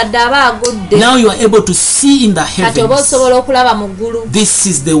omuntu omukadde aba agudde. Now you are able to see in the Kati oba heavens. osobola okulaba mu ggulu. This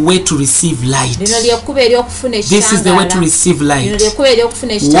is the way to receive light. Lino ly'ekkubo ery'okufuna This is the way to ekitangaala. receive Lino light. ly'ekkubo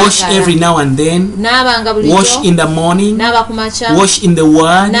ery'okufuna Wash every ekitangaala. now and then. Naabanga Wash bulijjo. in the morning. Naaba ku makya. Wash in the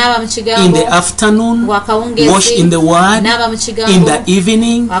word. Naaba mu In kigambo. the afternoon. Wakawungeezi. Wash in the word. Naaba mu In kigambo. the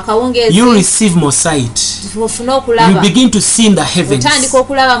evening. Wakawungeezi. You receive more sight. Ofune You okulaba. begin to see in the heavens. Otandika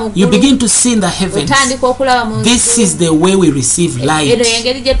okulaba mu You ggulu. begin to see in the heavens. Otandika okulaba mu This ggulu. is the way we receive Eno light.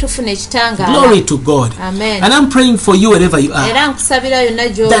 y'engeri gye tufuna ekitangaala. Glory to God. Amen. And I'm praying for you wherever you are, Era nkusabira yonna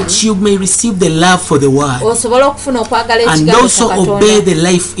gy'oli. that you may receive the love for the word Osobole okufuna okwagala and ekigambo also kya obey Katonda. the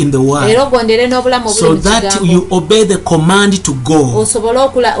life in the word, Era ogondere n'obulamu obuli so mu that kigambo. you obey the command to go. Osobole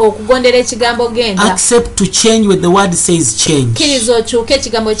okugondera ekigambo genda. Accept to change when the word says change. Kkiriza okyuke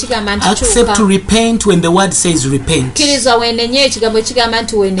ekigambo ekigamba nti Accept to kyuka. repent when the word says repent. Kkiriza weenenye ekigambo ekigamba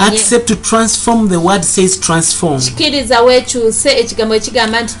nti weenenye. Accept to transform the word says transform. Kkiriza weekyuse ekigambo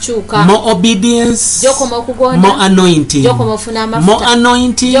ekigamba nti kyuka. More obedience, Gy'okoma okugonda. more anointing, Gy'okoma ofuna more amafuta.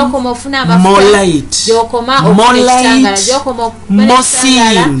 anointing, Gy'okoma ofuna amafuta. more light, Gy'okoma more okufuna ekitangaala. light, Gy'okoma okufuna more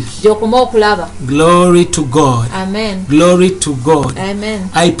ekitangaala. seeing. Gy'okoma okulaba. Glory to God. Amen. Glory to God. Amen.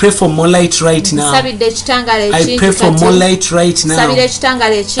 I pray for more light right now. Nsabidde ekitangaala I ekingi pray for kati. more light right now. Nsabira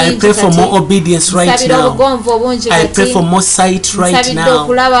ekitangaala I ekingi pray for kati. more obedience right Nsabira now. obugonvu obungi I kati. pray for more sight right Nsabidde now.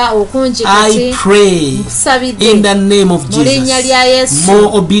 okulaba okungi I kati. pray Nsabidde in the name of mu linnya lya Jesus. Yesu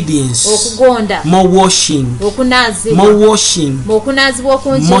More obedience, okugonda, more washing, okunaazibwa, more washing, mu okunaazibwa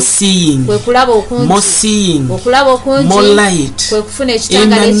okungi more seeing, kwe kulaba okungi, more seeing, okulaba okungi more light. kwe kufuna In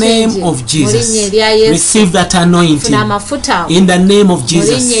ekitangaala the ekingi name of mu Jesus, linnya erya Yesu. receive that Funa anointing. amafuta awo. In the name of linnya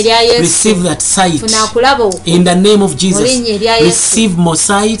Jesus, erya Yesu. receive that sight. Funa akulaba okwo. In the name of Jesus, linnya erya Yesu. receive more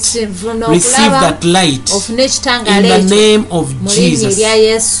sight. Funa Receive okulaba, that light. ofune In ekitangaala the ekyo name of mu linnya Jesus. erya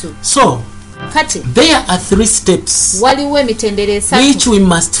Yesu. So, Kati there are 3 steps waliwo emitendera which esatu we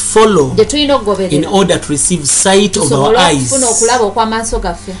must follow gye tulina in okugoberera order to receive sight of our tusobole eyes. okufuna okulaba okw'amaaso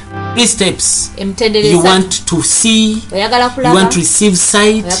gaffe. 3 steps. Emitendera You esatu. want to see, Oyagala you kulaba, want to receive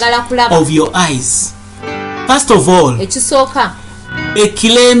sight oyagala kulaba. of your eyes. First of all, Ekisooka a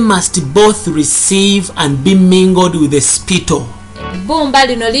clay must both receive and be mingled with the spittle. ebbumba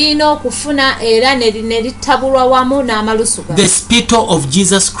lino lirina okufuna era ne litabulwa wamu n'amalusu The spittle of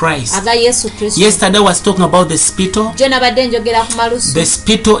Jesus Christ. aga Yesu Kristo. Yesterday I was talking about the spittle. Jo nabadde njogera ku malusu. The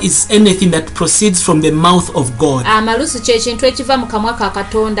spittle is anything that proceeds from the mouth of God. Amalusu kye kintu ekiva mu kamwa ka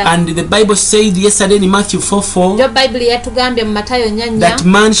Katonda. And the Bible said yesterday in Matthew 4:4 Jo Bayibuli yatugambye mu Matayo 4:4 that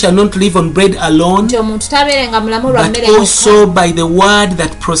man shall not live on bread alone, nti omuntu tabeerenga mulamu lwa but mmere yokka, also by the word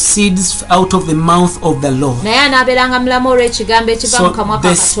that proceeds out of the mouth of the Lord. naye anaabeeranga mulamu olw'ekigambo ekiva mu So kamwa ka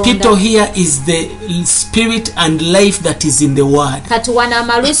the spittle Katonda. here is the spirit and life that is in the word. Kati wano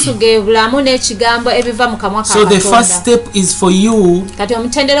amalusu ge bulamu n'ekigambo ebiva mu kamwa ka So the first Katonda. step is for you Kati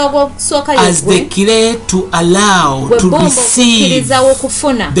omutendera ogw'okusooka as the yegwe clay to allow gwe to bbumba receive okukkirizawo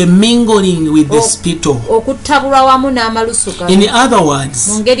okufuna the mingling with the spittle. okutabulwa wamu n'amalusu In gano. other words,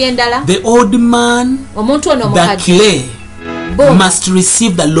 Mu ngeri endala the old man, omuntu ono the omukadde clay, bbumba must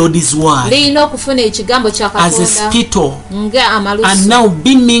receive the Lord's word lirina okufuna ekigambo kya as a Katonda spittle nga and amalusu. now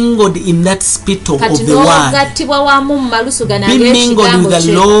be mingled in that spittle Kati of the word. n'ogattibwa wamu mu malusu gano Be mingled ag'ekigambo with the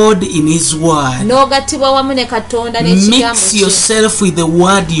kye. Lord in His word. N'ogattibwa wamu ne Katonda n'ekigambo Mix kye. yourself with the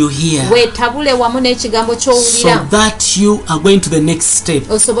word you hear Weetabule wamu n'ekigambo so ky'owulira that you are going to the next step.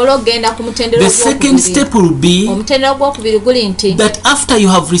 osobole okugenda ku mutendera The second ogwokubiri. step will be Omutendera ogwokubiri guli nti that after you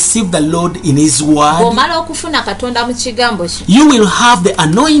have received the Lord in His word, bw'omala okufuna Katonda mu kigambo kye you will have the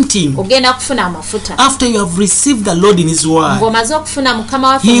anointing. ogenda kufuna amafuta. After you have received the Lord in His word, Ng'omaze okufuna Mukama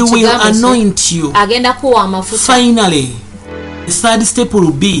waffe He mu will kigambo kye anoint you. agenda kuwa amafuta. Finally, the third step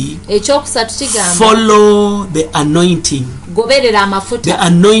will be Ekyokusatu kigamba follow the anointing. goberera The amafuta.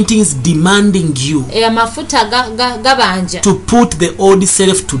 anointing is demanding you Amafuta gabanja to put the old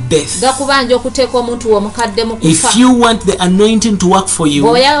self to death. gakubanja okuteeka omuntu w'omukadde mu kufa. If you want the anointing to work for you,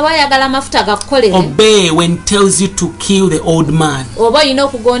 bw'oyagala amafuta gakukolere obey when it tells you to kill the old man. oba olina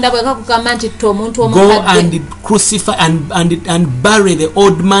okugonda bwe kakugamba nti tta omuntu Go omukadde and crucify and bury the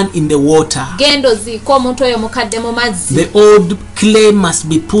old man in the water. genda oziika omuntu oyo omukadde mu mazzi. The old clay must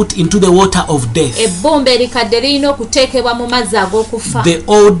be put into the water of death. Ebbumba erikadde lirina okuteekebwa mu mazzi ag'okufa. The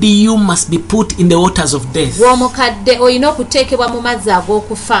old you must be put in the waters of death. Gw'omukadde olina okuteekebwa mu mazzi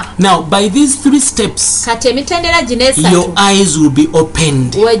ag'okufa. Now, by these 3 steps, Kati emitendera gino your esatu eyes will be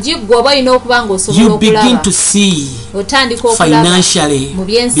opened. wegiggwa oba olina okuba ng'osobola You begin okulaba. to see Otandika okulaba financially, mu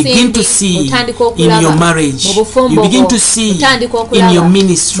byensimbi, begin to see otandika in okulaba your marriage, mu bufumbo you begin bwo, to see otandika in okulaba your mu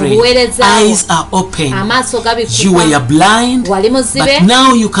ministry. buweereza bwo. Eyes are open. Amaaso You were gabikuka. blind, blind, wali muzibe but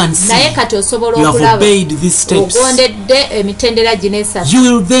now you can see. naye kati osobola You have okulaba obeyed these steps. ogondedde emitendera gino esatu You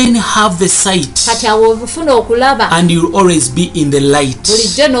will then have the sight, kati awo ofuna okulaba and you will always be in the light.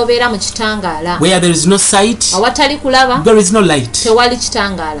 bulijjo n'obeera mu kitangaala Where there is no sight, awatali kulaba there is no light. tewali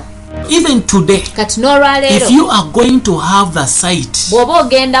kitangaala Even today, kati n'olwaleero if you are going to have the sight, bw'oba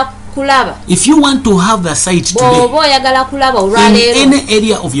ogenda kulaba if you want to have the sight today, bw'oba oyagala kulaba in olwaleero any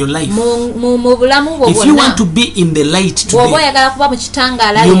area of your life, mu bulamu bwo if you bwonna want to be in the light bw'oba today, oyagala kuba mu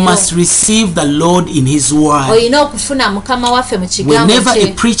kitangaala you leero must receive the Lord in His word. olina okufuna mukama waffe mu kigambo Whenever a kye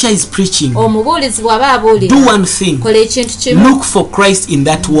preacher is preaching, omubuulizi bw'aba do abuulira one thing. kola ekintu kimu Look for Christ in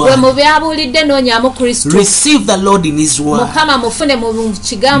that bwe word. mu byabuulidde noonyaamu kristo Receive the Lord in His word. mukama mufune mu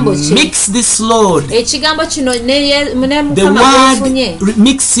kigambo kye Mix this Lord, ekigambo kino ne the mukama gwefunye word,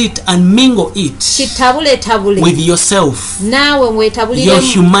 mix it and mingle it kitabuletabule with yourself, naawe your mwetabuliremu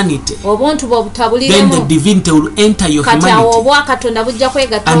humanity. obuntu bwe Then the obutabuliremu divinity will enter your kati awo humanity. obwakatonda bujja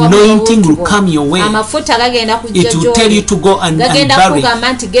kwegatta Anointing will come your way. amafuta gagenda kujja It will tell you to go and gagenda bury,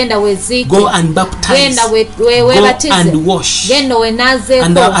 kugamba nti genda weziike go and baptize, genda go weebatize and wash. genda And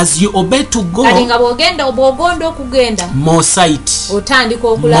wenaazeeko as you obey to kati go, nga bw'ogonda okugenda more sight, otandika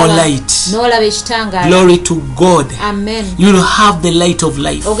more okulaba light. n'olaba ekitangaala Glory to God. amen You will have the light of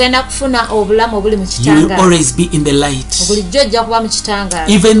life. ogenda kufuna obulamu obuli mu You will kitangaala always be in the light. bulijjo ojja kuba mu kitangaala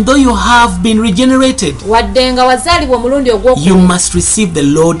Even though you have been regenerated, wadde nga wazaalibwa omulundi you ogwokubiri must receive the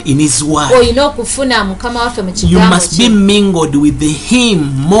Lord in His word. olina okufuna mukama waffe mu You kigambo must be kye mingled with Him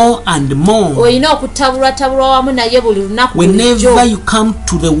more and more. olina okutabulwatabulwa wamu naye buli lunaku Whenever bulijjo you come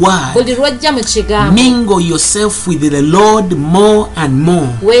to the word, buli lwojja mu kigambo mingle yourself with the Lord more and more.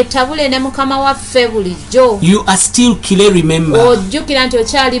 weetabule ne mukama waffe bulijjo You are still clear, remember. ojjukira nti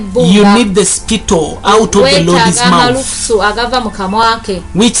okyali You bbumba need the spittle out of the Lord's weetaaga mouth, amalukusu agava mu kamwa ke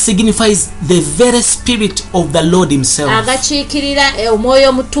which signifies the very spirit of the Lord Himself. agakiikirira omwoyo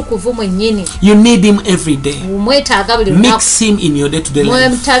omutukuvu mwennyini You need Him every day. mwetaaga buli lunaku Mix Him in your day-to-day life.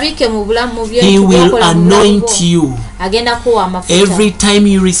 mwemutabike mu bulamu mu He byetu will byokola mu bulamu anoint bwo. you agenda kuwa amafuta every time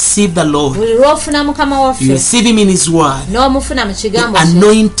you receive the Lord. buli lwofuna mukama You waffe receive Him in His word. n'omufuna mu The kigambo kye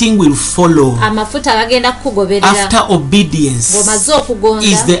anointing will follow. amafuta gagenda kukugoberera After obedience bw'omaze okugonda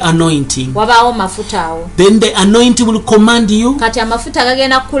is the anointing. wabaawo mafuta awo Then the anointing will command you kati amafuta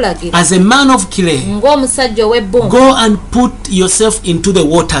gagenda kukulagira as a man of clay. ng'omusajja ow'ebbumba Go and put yourself into the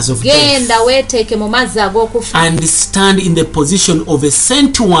waters of death genda weeteeke mu mazzi ag'okufa and stand in the position of a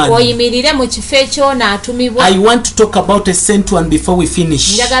sent one. oyimirire mu kifo ekyonaatumibwa I want to talk about a sent one before we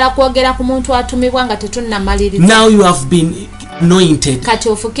finish. njagala kwogera ku muntu atumibwa nga tetunnamaliriza Now you have been anointed. kati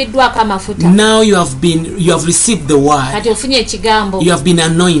ofukiddwako amafuta Now you have received the word. kati ofunye ekigambo You have been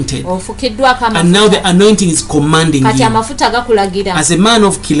anointed. ofukiddwako And now the amafuta anointing is commanding kati you. amafuta gakulagira As a man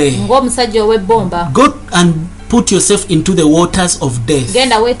of clay, ng'omusajja ow'ebbomba go and put yourself into the waters of death.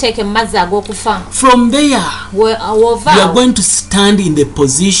 genda weeteeke mu mazzi ag'okufa From there, wova you are going to stand in the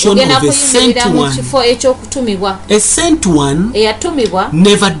position ogenda of a sent kuyimirira mu one. kifo eky'okutumibwa A sent one eyatumibwa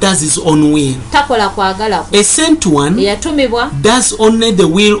never does his own will. takola kwagala kwe A sent one eyatumibwa does only the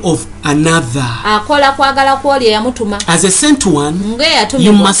will of another. akola kwagala kw'oli eyamutuma As a sent one, you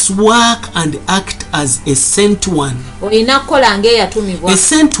ng'eyatumibwa must work and act as a sent one. olina kukola ng'eyatumibwa A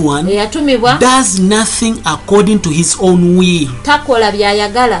sent one eyatumibwa does nothing according to his own will. takola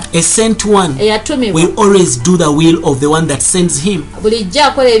by'ayagala A sent one eyatumibwa will always do the will of the one that sends him. bulijjo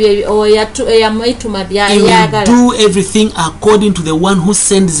akola ebyo eyamuyituma He will by'ayagala do everything according to the one who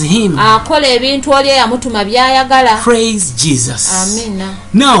sends him. akola ebintu oli eyamutuma by'ayagala Praise Jesus. amina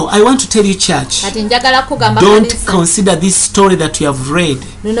Now, I want to tell you, church, kati njagala kugamba don't kanisa consider this story that you have read,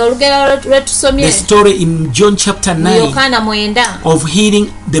 luno olugero lwetusomye the story in John chapter mu 9 yokaana 9 of healing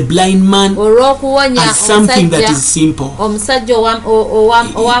the blind man, olw'okuwonya as something that is simple. omusajja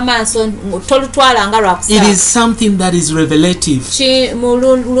ow'amaaso tolutwala nga It lwakusala is something that is revelative. mu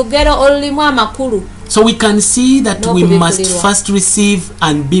lugero olulimu amakulu So we can see that No we must kubikulirwa. first receive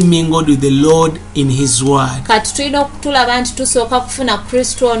and be mingled with the Lord in His Word. kati tulina okutulaba nti tusooka kufuna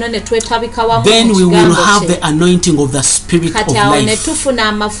kristo ono ne twetabika wamu Then mu we will kigambo have kye the anointing of the Spirit of kati awo ne life tufuna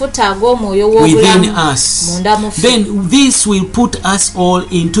amafuta ag'omwoyo within w'obulamu us. munda mufu Then this will put us all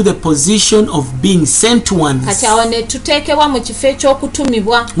into the position of being sent ones. kati awo ne tuteekebwa mu kifo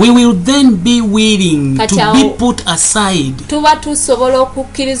eky'okutumibwa We will then be willing Kati to awo be put aside tuba tusobola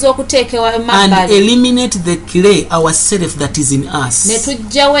okukkiriza okuteekebwa and emabbali eliminate the clay, ourself that is in ne us,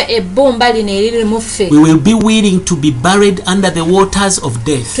 tuggyawo ebbumba lino eriri mu ffe, we will be willing to be buried under the waters of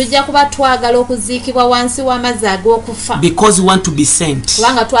death tujja kuba twagala okuziikibwa wansi w'amazzi ag'okufa, because we want to be sent,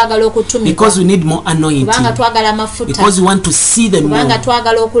 kubanga twagala okutumibwa, because we need more anointing, kubanga twagala amafuta, because we want to see them kubanga more.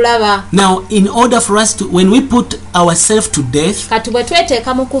 twagala okulaba. Now, in order for us to, when we put ourselves to death, Kati bwe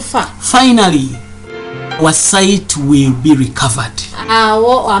tweteeka mu kufa, finally our sight will be recovered.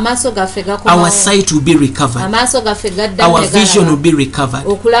 awo amaaso gaffe Our gakomawo, sight will be recovered. amaaso gaffe gaddamu Our ne vision will galaba, be recovered.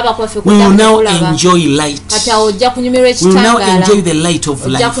 okulaba kwaffe We will kuddamu ne now kulaba. enjoy light. Kati awo ojja kunyumirwa We will now ekitangaala, enjoy the light of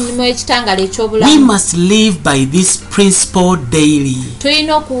ojja life. kunyumirwa ekitangaala We eky'obulamu. must live by this principle daily.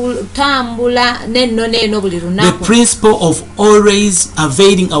 Tulina okutambula n'ennono eno buli The lunaku, principle of always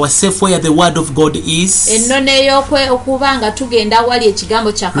availing ourselves where the word of God is. ennono okuba nga tugenda awali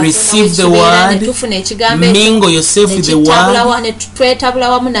ekigambo kya Katonda Receive the wekibeera, word, ne tufuna ekigambo ekyo, mingle yourself with the word ne twetabula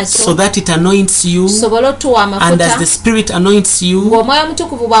wamu so nakyo, that it anoints you, tusobole otuwa and as amafuta, the Spirit anoints you, ng'omwoyo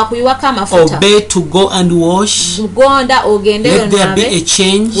omutukuvu bwakuyiwako amafuta, obey to go and wash. gonda ogende Let there be a onaabe,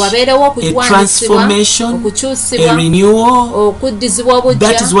 change, wabeerewo a okuwandiisibwa, transformation, a okukyusibwa, renewal. okuddizibwa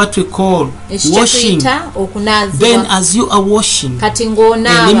That is obujja, what we call ekyo washing. tuyita Then okunaazibwa. as you are washing, Kati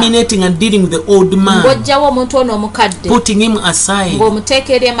ng'onaaba, eliminating and dealing with the old man, ng'oggyawo omuntu ono omukadde, putting him aside,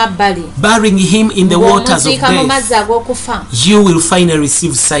 ng'omuteeka eri emabbali, burying him in the waters of ng'omuziika mu death, mazzi ag'okufa, you will finally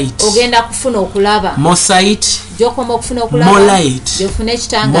receive sight. ogenda kufuna okulaba. More sight, Gy'okoma okufuna more okulaba, light, gy'ofuna more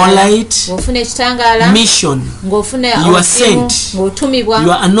ekitangaala, light, ng'ofuna ekitangaala, mission. ng'ofuna You are obuzibu, sent. ng'otumibwa,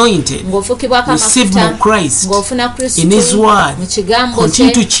 You are anointed. ng'ofukibwako Receive amafuta, more Christ ng'ofuna Kristo in His word. mu kigambo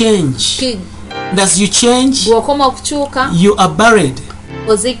Continue to kye. change. And as you change, Bw'okoma okukyuka, you are buried.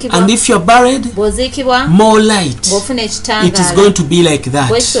 oziikibwa, And if you are buried, bw'oziikibwa, more light. ng'ofuna It is ekitangaala, going to be like that.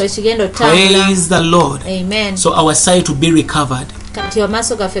 bwekityo ekigenda otambula. Praise the Lord. Amen. So our sight will be recovered. Kati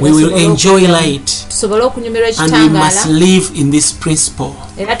amaaso gaffe We will gasobole enjoy okuddamu. light. Tusobole okunyumirwa And we must ekitangaala, live in this principle.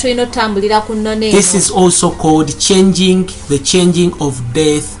 era tulina otambulira ku nnono This eno. is also called the changing of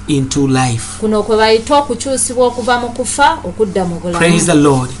death into life. Kuno kwe bayita okukyusibwa okuva mu kufa okudda mu Praise the bulamu.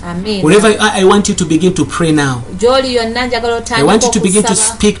 Lord. Amen. Wherever I want you to begin to pray now. Gy'oli yonna njagala I want you to otandika begin to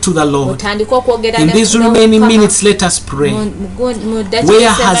okusaba, speak to the Lord. otandike okwogera In ne these Mukama. remaining minutes, let us pray. Mu ddakiika Where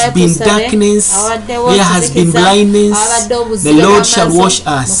esembayo has been tusabe, darkness, awaddewo where has been okuzikiza, blindness, awadde the obuzibe Lord bw'amaaso, shall wash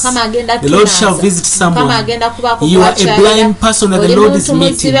us. Mukama agenda The Lord shall tunaaza. visit someone. Mukama agenda kubaako You are a kubakyalira. blind person that the Oli Lord is muntu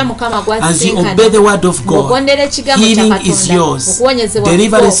meeting. muzibe, Mukama As you gw'asisinkana. obey the word of God, Ng'ogondera ekigambo kya healing is Katonda, yours, okuwonyezebwa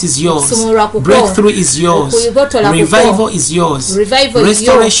deliverance kuko, is yours, okusumululwa kuko, breakthrough is yours, okuyigotola kuko, revival is yours, revival is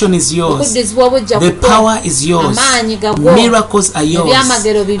restoration is yours, okuddizibwa obujja the kuko, power is yours, amaanyi gagwo, miracles are yours.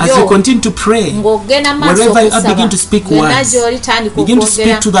 ebyamagero bibyo. As you continue to pray, ng'ogenda maaso wherever you okusaba, begin to speak yonna words, gy'oli tandika begin to okwogera,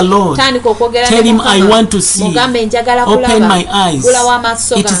 speak to the Lord. tandika okwogera Tell ne him, Mukama. I want to see. Mugambe njagala Open kulaba, my eyes. gulawo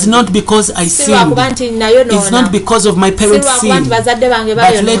amaaso It is gange. not because I Si lwakuba sinned. nti nayonoona, It's not because of my si parents' lwakuba nti sin. bazadde bange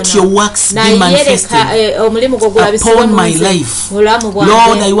But let your works be naye manifested leka omulimu gwo gulabisibwe upon mu my nze, life. mu bulamu bwange.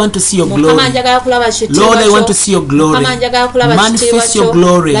 Lord, I want to see your Mukama glory. njagala kulaba kitiibwa Lord, I kyo. want to see your glory. Mukama njagala kulaba kitiibwa Manifest kyo. your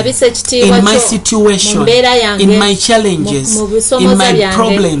glory Labisa ekitiibwa in my kyo situation, mu mbeera yange, in my challenges, mu bisomoza in my byange, mu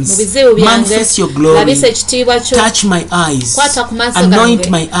problems. bizibu byange. Manifest your glory. Labisa ekitiibwa kyo. Touch my eyes. Kwata ku maaso Anoint gange.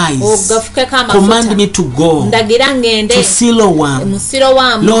 my eyes. Ogafukeko amafuta. Command me to go Ndagira ngende to Siloam. mu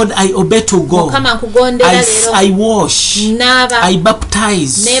Siloamu. Lord, I obey to go. Mukama nkugondera leero. I wash. Naaba. I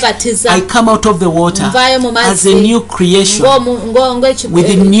baptize. Neebatiza. I come out of the water Nvaayo mu mazzi. as a new creation with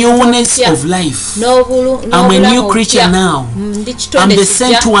the newness of life. I'm a new creature now. I'm the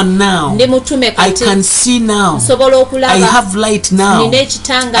sent one now. Ndi mutume I kati. can see now. Nsobola okulaba. I have light now. Nina I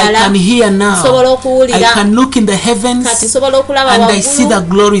ekitangaala. can hear now. Nsobola okuwulira. I can look in the heavens Kati nsobola okulaba and I waggulu. see the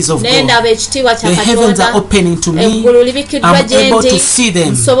glories of Naye God. ndaba ekitiibwa kya The heavens are Katonda. opening to me. Eggulu libikiddwa I'm gye able ndi. to see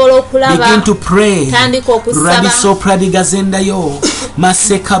them. Nsobola okulaba. Begin to pray. Tandika okusaba. Radiso pradigazendayo.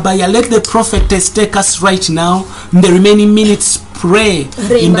 Masekabaya. Let the prophetess take us right now. In the remaining minutes, pray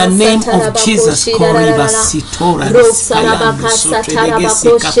in the name of Jesus.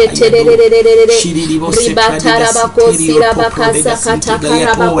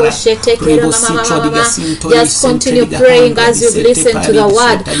 Just continue praying as you listen to the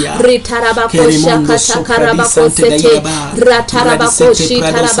word.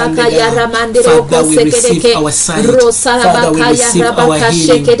 Father, we receive our sight. Father, we receive our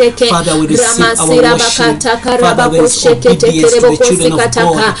healing. Father, we receive our worship. Father, there is obedience to the children of God.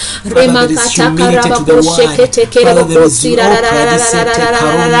 Father, there is humility to the word. Father, there is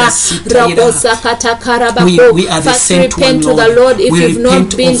we are the sent one, to the Lord if you've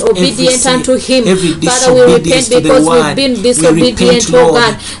not been obedient unto Him. Father, we repent because we've been disobedient, oh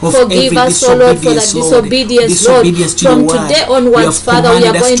God. Forgive us, oh Lord, for the disobedience, Lord. From today onwards, Father, we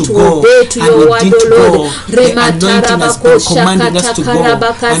are going to obey to your word, oh Lord.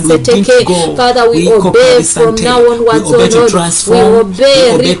 Father, we obey from now onwards, oh Lord. We obey. We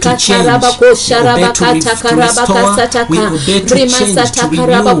obey to change. We obey to restore. We obey to change, to renew.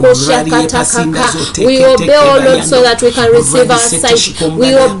 We obey, oh Lord, so that we can receive our sight.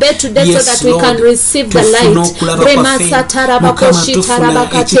 We obey today so that we can receive the light.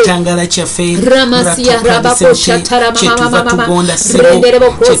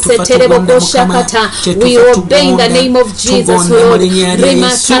 We obey in the name of Jesus, Lord.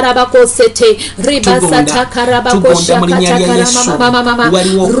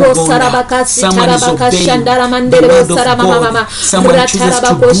 Someone is obeying the word of God. Someone chooses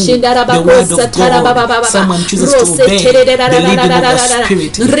to do the word of God. Someone chooses to obey the leading of the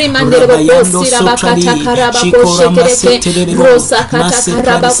Spirit.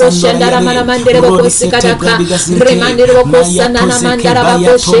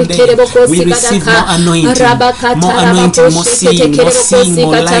 We receive more anointing, more seeing,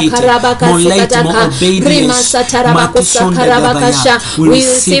 more light, more obedience. We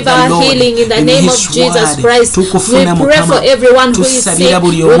receive our healing in the name of Jesus Christ. We pray for everyone who is sick.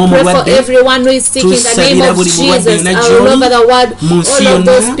 We pray for everyone who is sick in the name of Jesus. All over the world, all of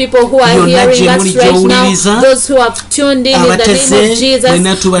those people who are hearing us right now, those who have tuned in the name of Jesus,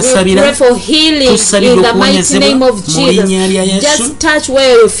 we pray for healing in the mighty name of Jesus. Just touch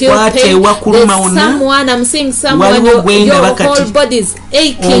where you feel pain. There's someone, I'm seeing someone, your whole body is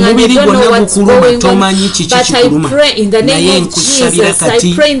aching and you don't know what's going on. But I pray in the name of Jesus. I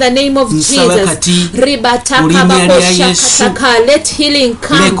pray in the name of Jesus. Let healing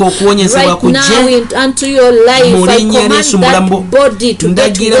come right now unto your life. I command that body to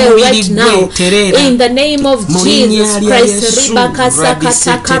get well right now in the name of Jesus Christ.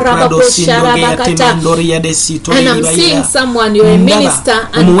 And I'm seeing someone, you're a minister,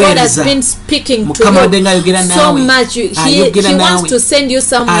 and God has been speaking to you so much. He wants to send you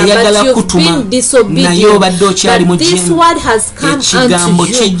somewhere, but you've been disobedient. But this word has come unto you.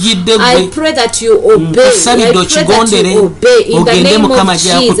 I pray that you obey. I pray that you obey in the name of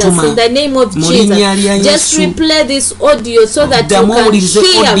Jesus. In the name of Jesus. Just replay this audio so that you can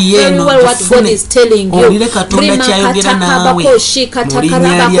hear very well what God is telling you.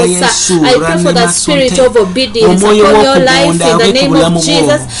 I pray for the spirit of obedience upon your life in the name of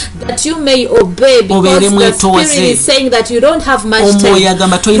Jesus, that you may obey, because the Spirit is saying that you don't have much time.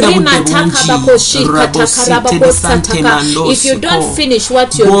 If you don't finish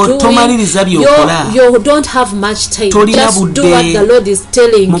what you're doing, you don't have much time. Just do what the Lord is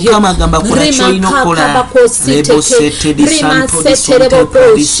telling you.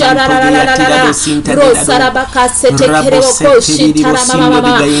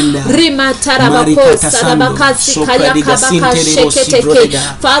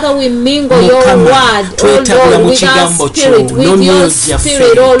 Father, we mingle your word, oh Lord, with our spirit, with your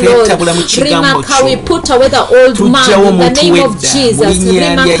spirit, oh Lord. Rimaka, we put away the old man in the name of Jesus.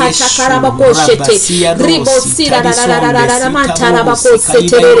 Rimaka takarabakoshete. Ribosira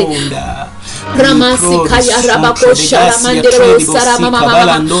Ramasikaya Rabakosha Ramandero Saramama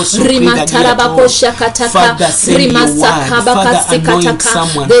Rimatarabakosha Kataka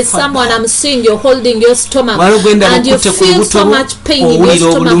Rimasakabakasikataka. There's someone, I'm seeing you're holding your stomach and you feel so much pain in your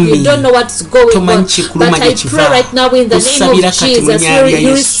stomach. You don't know what's going on. But I pray right now in the name of Jesus, you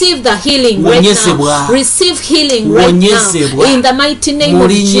receive the healing right now. Receive healing right now in the mighty name of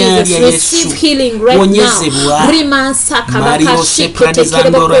Jesus. Receive healing right now.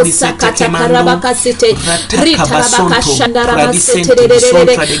 Rimasakabakashiketekerebokosakataka Rabakasite, Ritarabaka Shandarama Sete,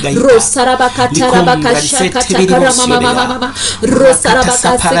 Rosarabaka Tarabaka Shakataka Mama,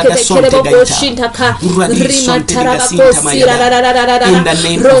 Rosarabaka Sete, Shintaka, Rimatarabako Sira,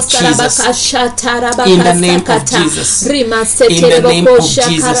 Rosarabaka Shatarabaka Sakata, Rima Sete,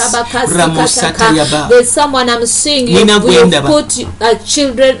 Shakarabaka Sakataka. There's someone, I'm seeing you put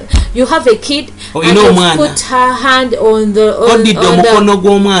children, you have a kid, and you put her hand on the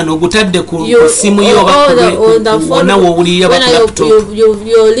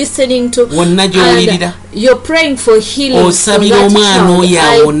you're listening to, and you're praying for healing for osabira that omwana child. oyo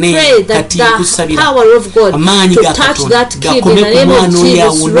I awone pray that kati the nkusabira power of God amaanyi to ga touch Katonda that kid in gakome the ku name mwana of oyo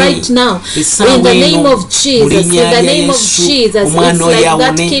Jesus awone right now. Essaawa In the eno, name of mu Jesus, in linnya the lya name of Yesu, Jesus, it's omwana oyo like that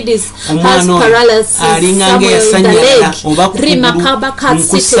awone. kid has Omwana oyo paralysis alinga somewhere in the ng'eyasanyalala leg. oba ku kugulu. Rimakabakasite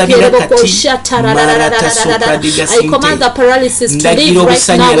Nkusabira kereboko kati shatararararararara. I command the paralysis to ndagira leave right now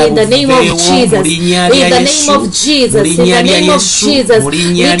obusanyala in the name of buveewo mu Jesus. linnya In lya the name Yesu, of Jesus, mu in the linnya lya name of Yesu, Jesus, mu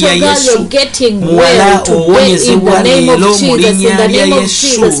linnya little lya girl, Yesu. you're getting Muwala well today in the owonyezebwa name of leero mu Jesus, in linnya the lya name of Yesu.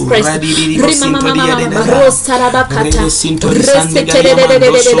 Jesus Christ. Radiriribo sinto lyerera. Rosarabakata, Resinto lisandegalyamando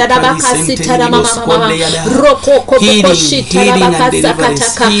resetererererererabakasitarama,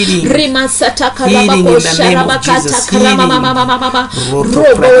 rokokokokoshitaramakasakataka, rimasatakarabakosharabakatakaramakama,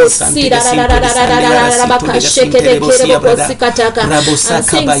 robosirarararararabakashekerekerebokosikatakaka. I'm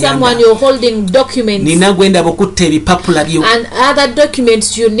seeing someone you're holding documents. nina gwenda bukutta ebipapula byo And other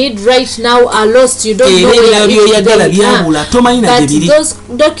documents you need right now are lost. You don't know era ebirala where byoyagala they are. byabula tomanyi na But gye biri those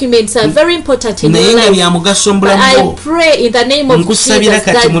documents are very important in naye your nga life. bya mugaso mu But bulamu I bwo pray in the name of Jesus nkusabira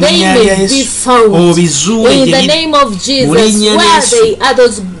kati that mu they linnya lya may be Yesu found. obizuule In gye the biri name of mu Jesus, linnya lya where Yesu they are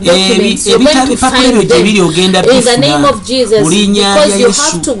those documents, you're going to ebipapula find byo gye biri them. ogenda In the name bifuna of Jesus, mu linnya lya because you Yesu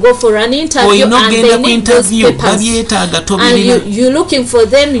have to go for an interview olina and ogenda they ku need those interview papers. babyetaaga And tobirina you're looking for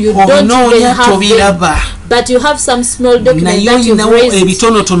them, you don't even obinoonya have them. tobiraba But you have some small documents naye that you've olinawo raised.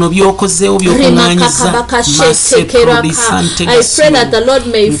 ebitonotono by'okozeewo by'okuŋŋaanyiza I pray that the Lord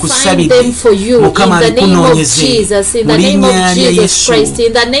may find them for you in Mukama the name of alikunoonyeze Jesus, in mu the name linnya of lya Jesus Yesu Christ,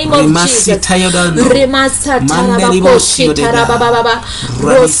 in the name of Jesus. Remasitayodano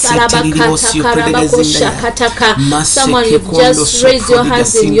Someone, you've just raised your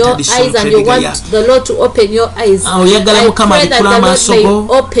hands in your eyes and you want the Lord to open your eyes. I pray that the Lord may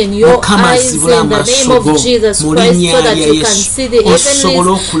open your eyes in the name of Jesus Christ so that you can see the heavenlies,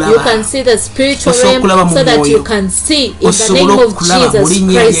 you can see the spiritual realm, so that you can see in the name of Jesus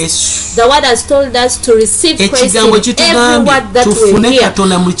Christ. The word has told us to receive Christ in every word that we hear. So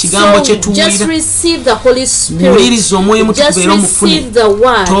just receive the Holy Spirit, just receive the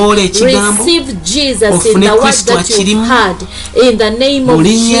word, receive Jesus in the word that you heard in the name of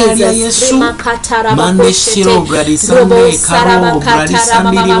Jesus.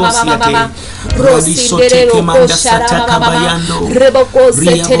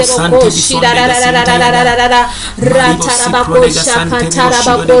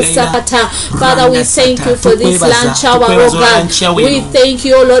 Father, we thank you for this lunch hour, oh God. We thank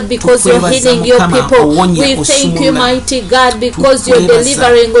you, oh Lord, because you're healing your people. We thank you, mighty God, because you're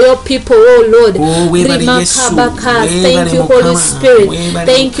delivering your people, oh Lord. Thank you, Holy Spirit.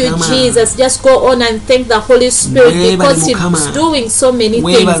 Thank you, Jesus. Just go on and thank the Holy Spirit because He's doing so many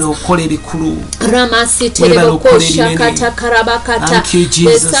things.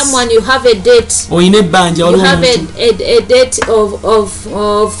 There's someone, you have a date. You have a date of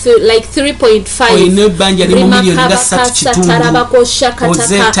like 3.5.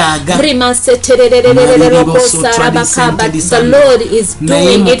 The Lord is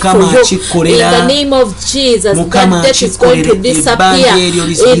doing it for you. In the name of Jesus, that debt is going to disappear.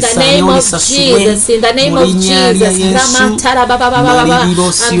 In the name of Jesus, in the name of Jesus.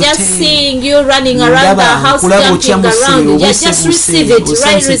 I'm just seeing you running around the house, jumping around. Just receive it,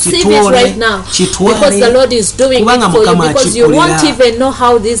 right? Receive it right now, because the Lord is doing it for you. Because you won't even know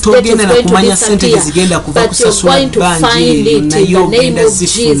how this debt is going to disappear, but you're going to find it in the name of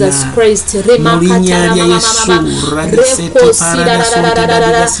Jesus Christ.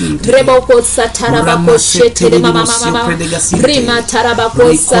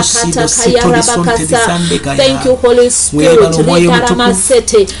 Thank you, Holy Spirit.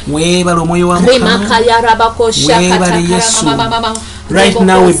 Right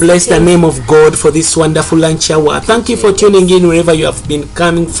now we bless the name of God for this wonderful lunch hour. Thank you for tuning in wherever you have been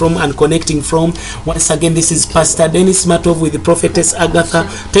coming from and connecting from. Once again, this is Pastor Dennis Matov with the Prophetess Agatha,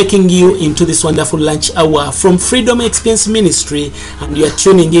 taking you into this wonderful lunch hour from Freedom Experience Ministry, and you are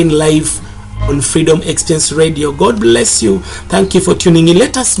tuning in live on Freedom Experience Radio. God bless you. Thank you for tuning in.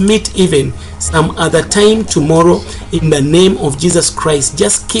 Let us meet even some other time tomorrow in the name of Jesus Christ.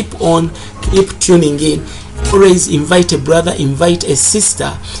 Just keep tuning in. Always invite a brother, invite a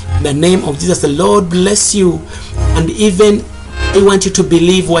sister in the name of Jesus. The Lord bless you. And even I want you to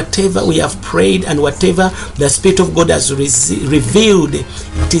believe whatever we have prayed and whatever the Spirit of God has revealed,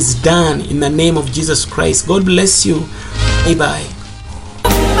 it is done in the name of Jesus Christ. God bless you. Bye bye.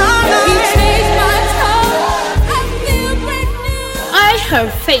 I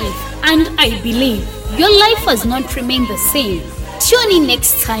have faith and I believe your life has not remained the same. Tune in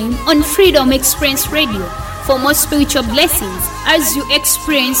next time on Freedom Experience Radio for more spiritual blessings as you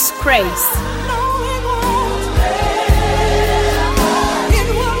experience Christ.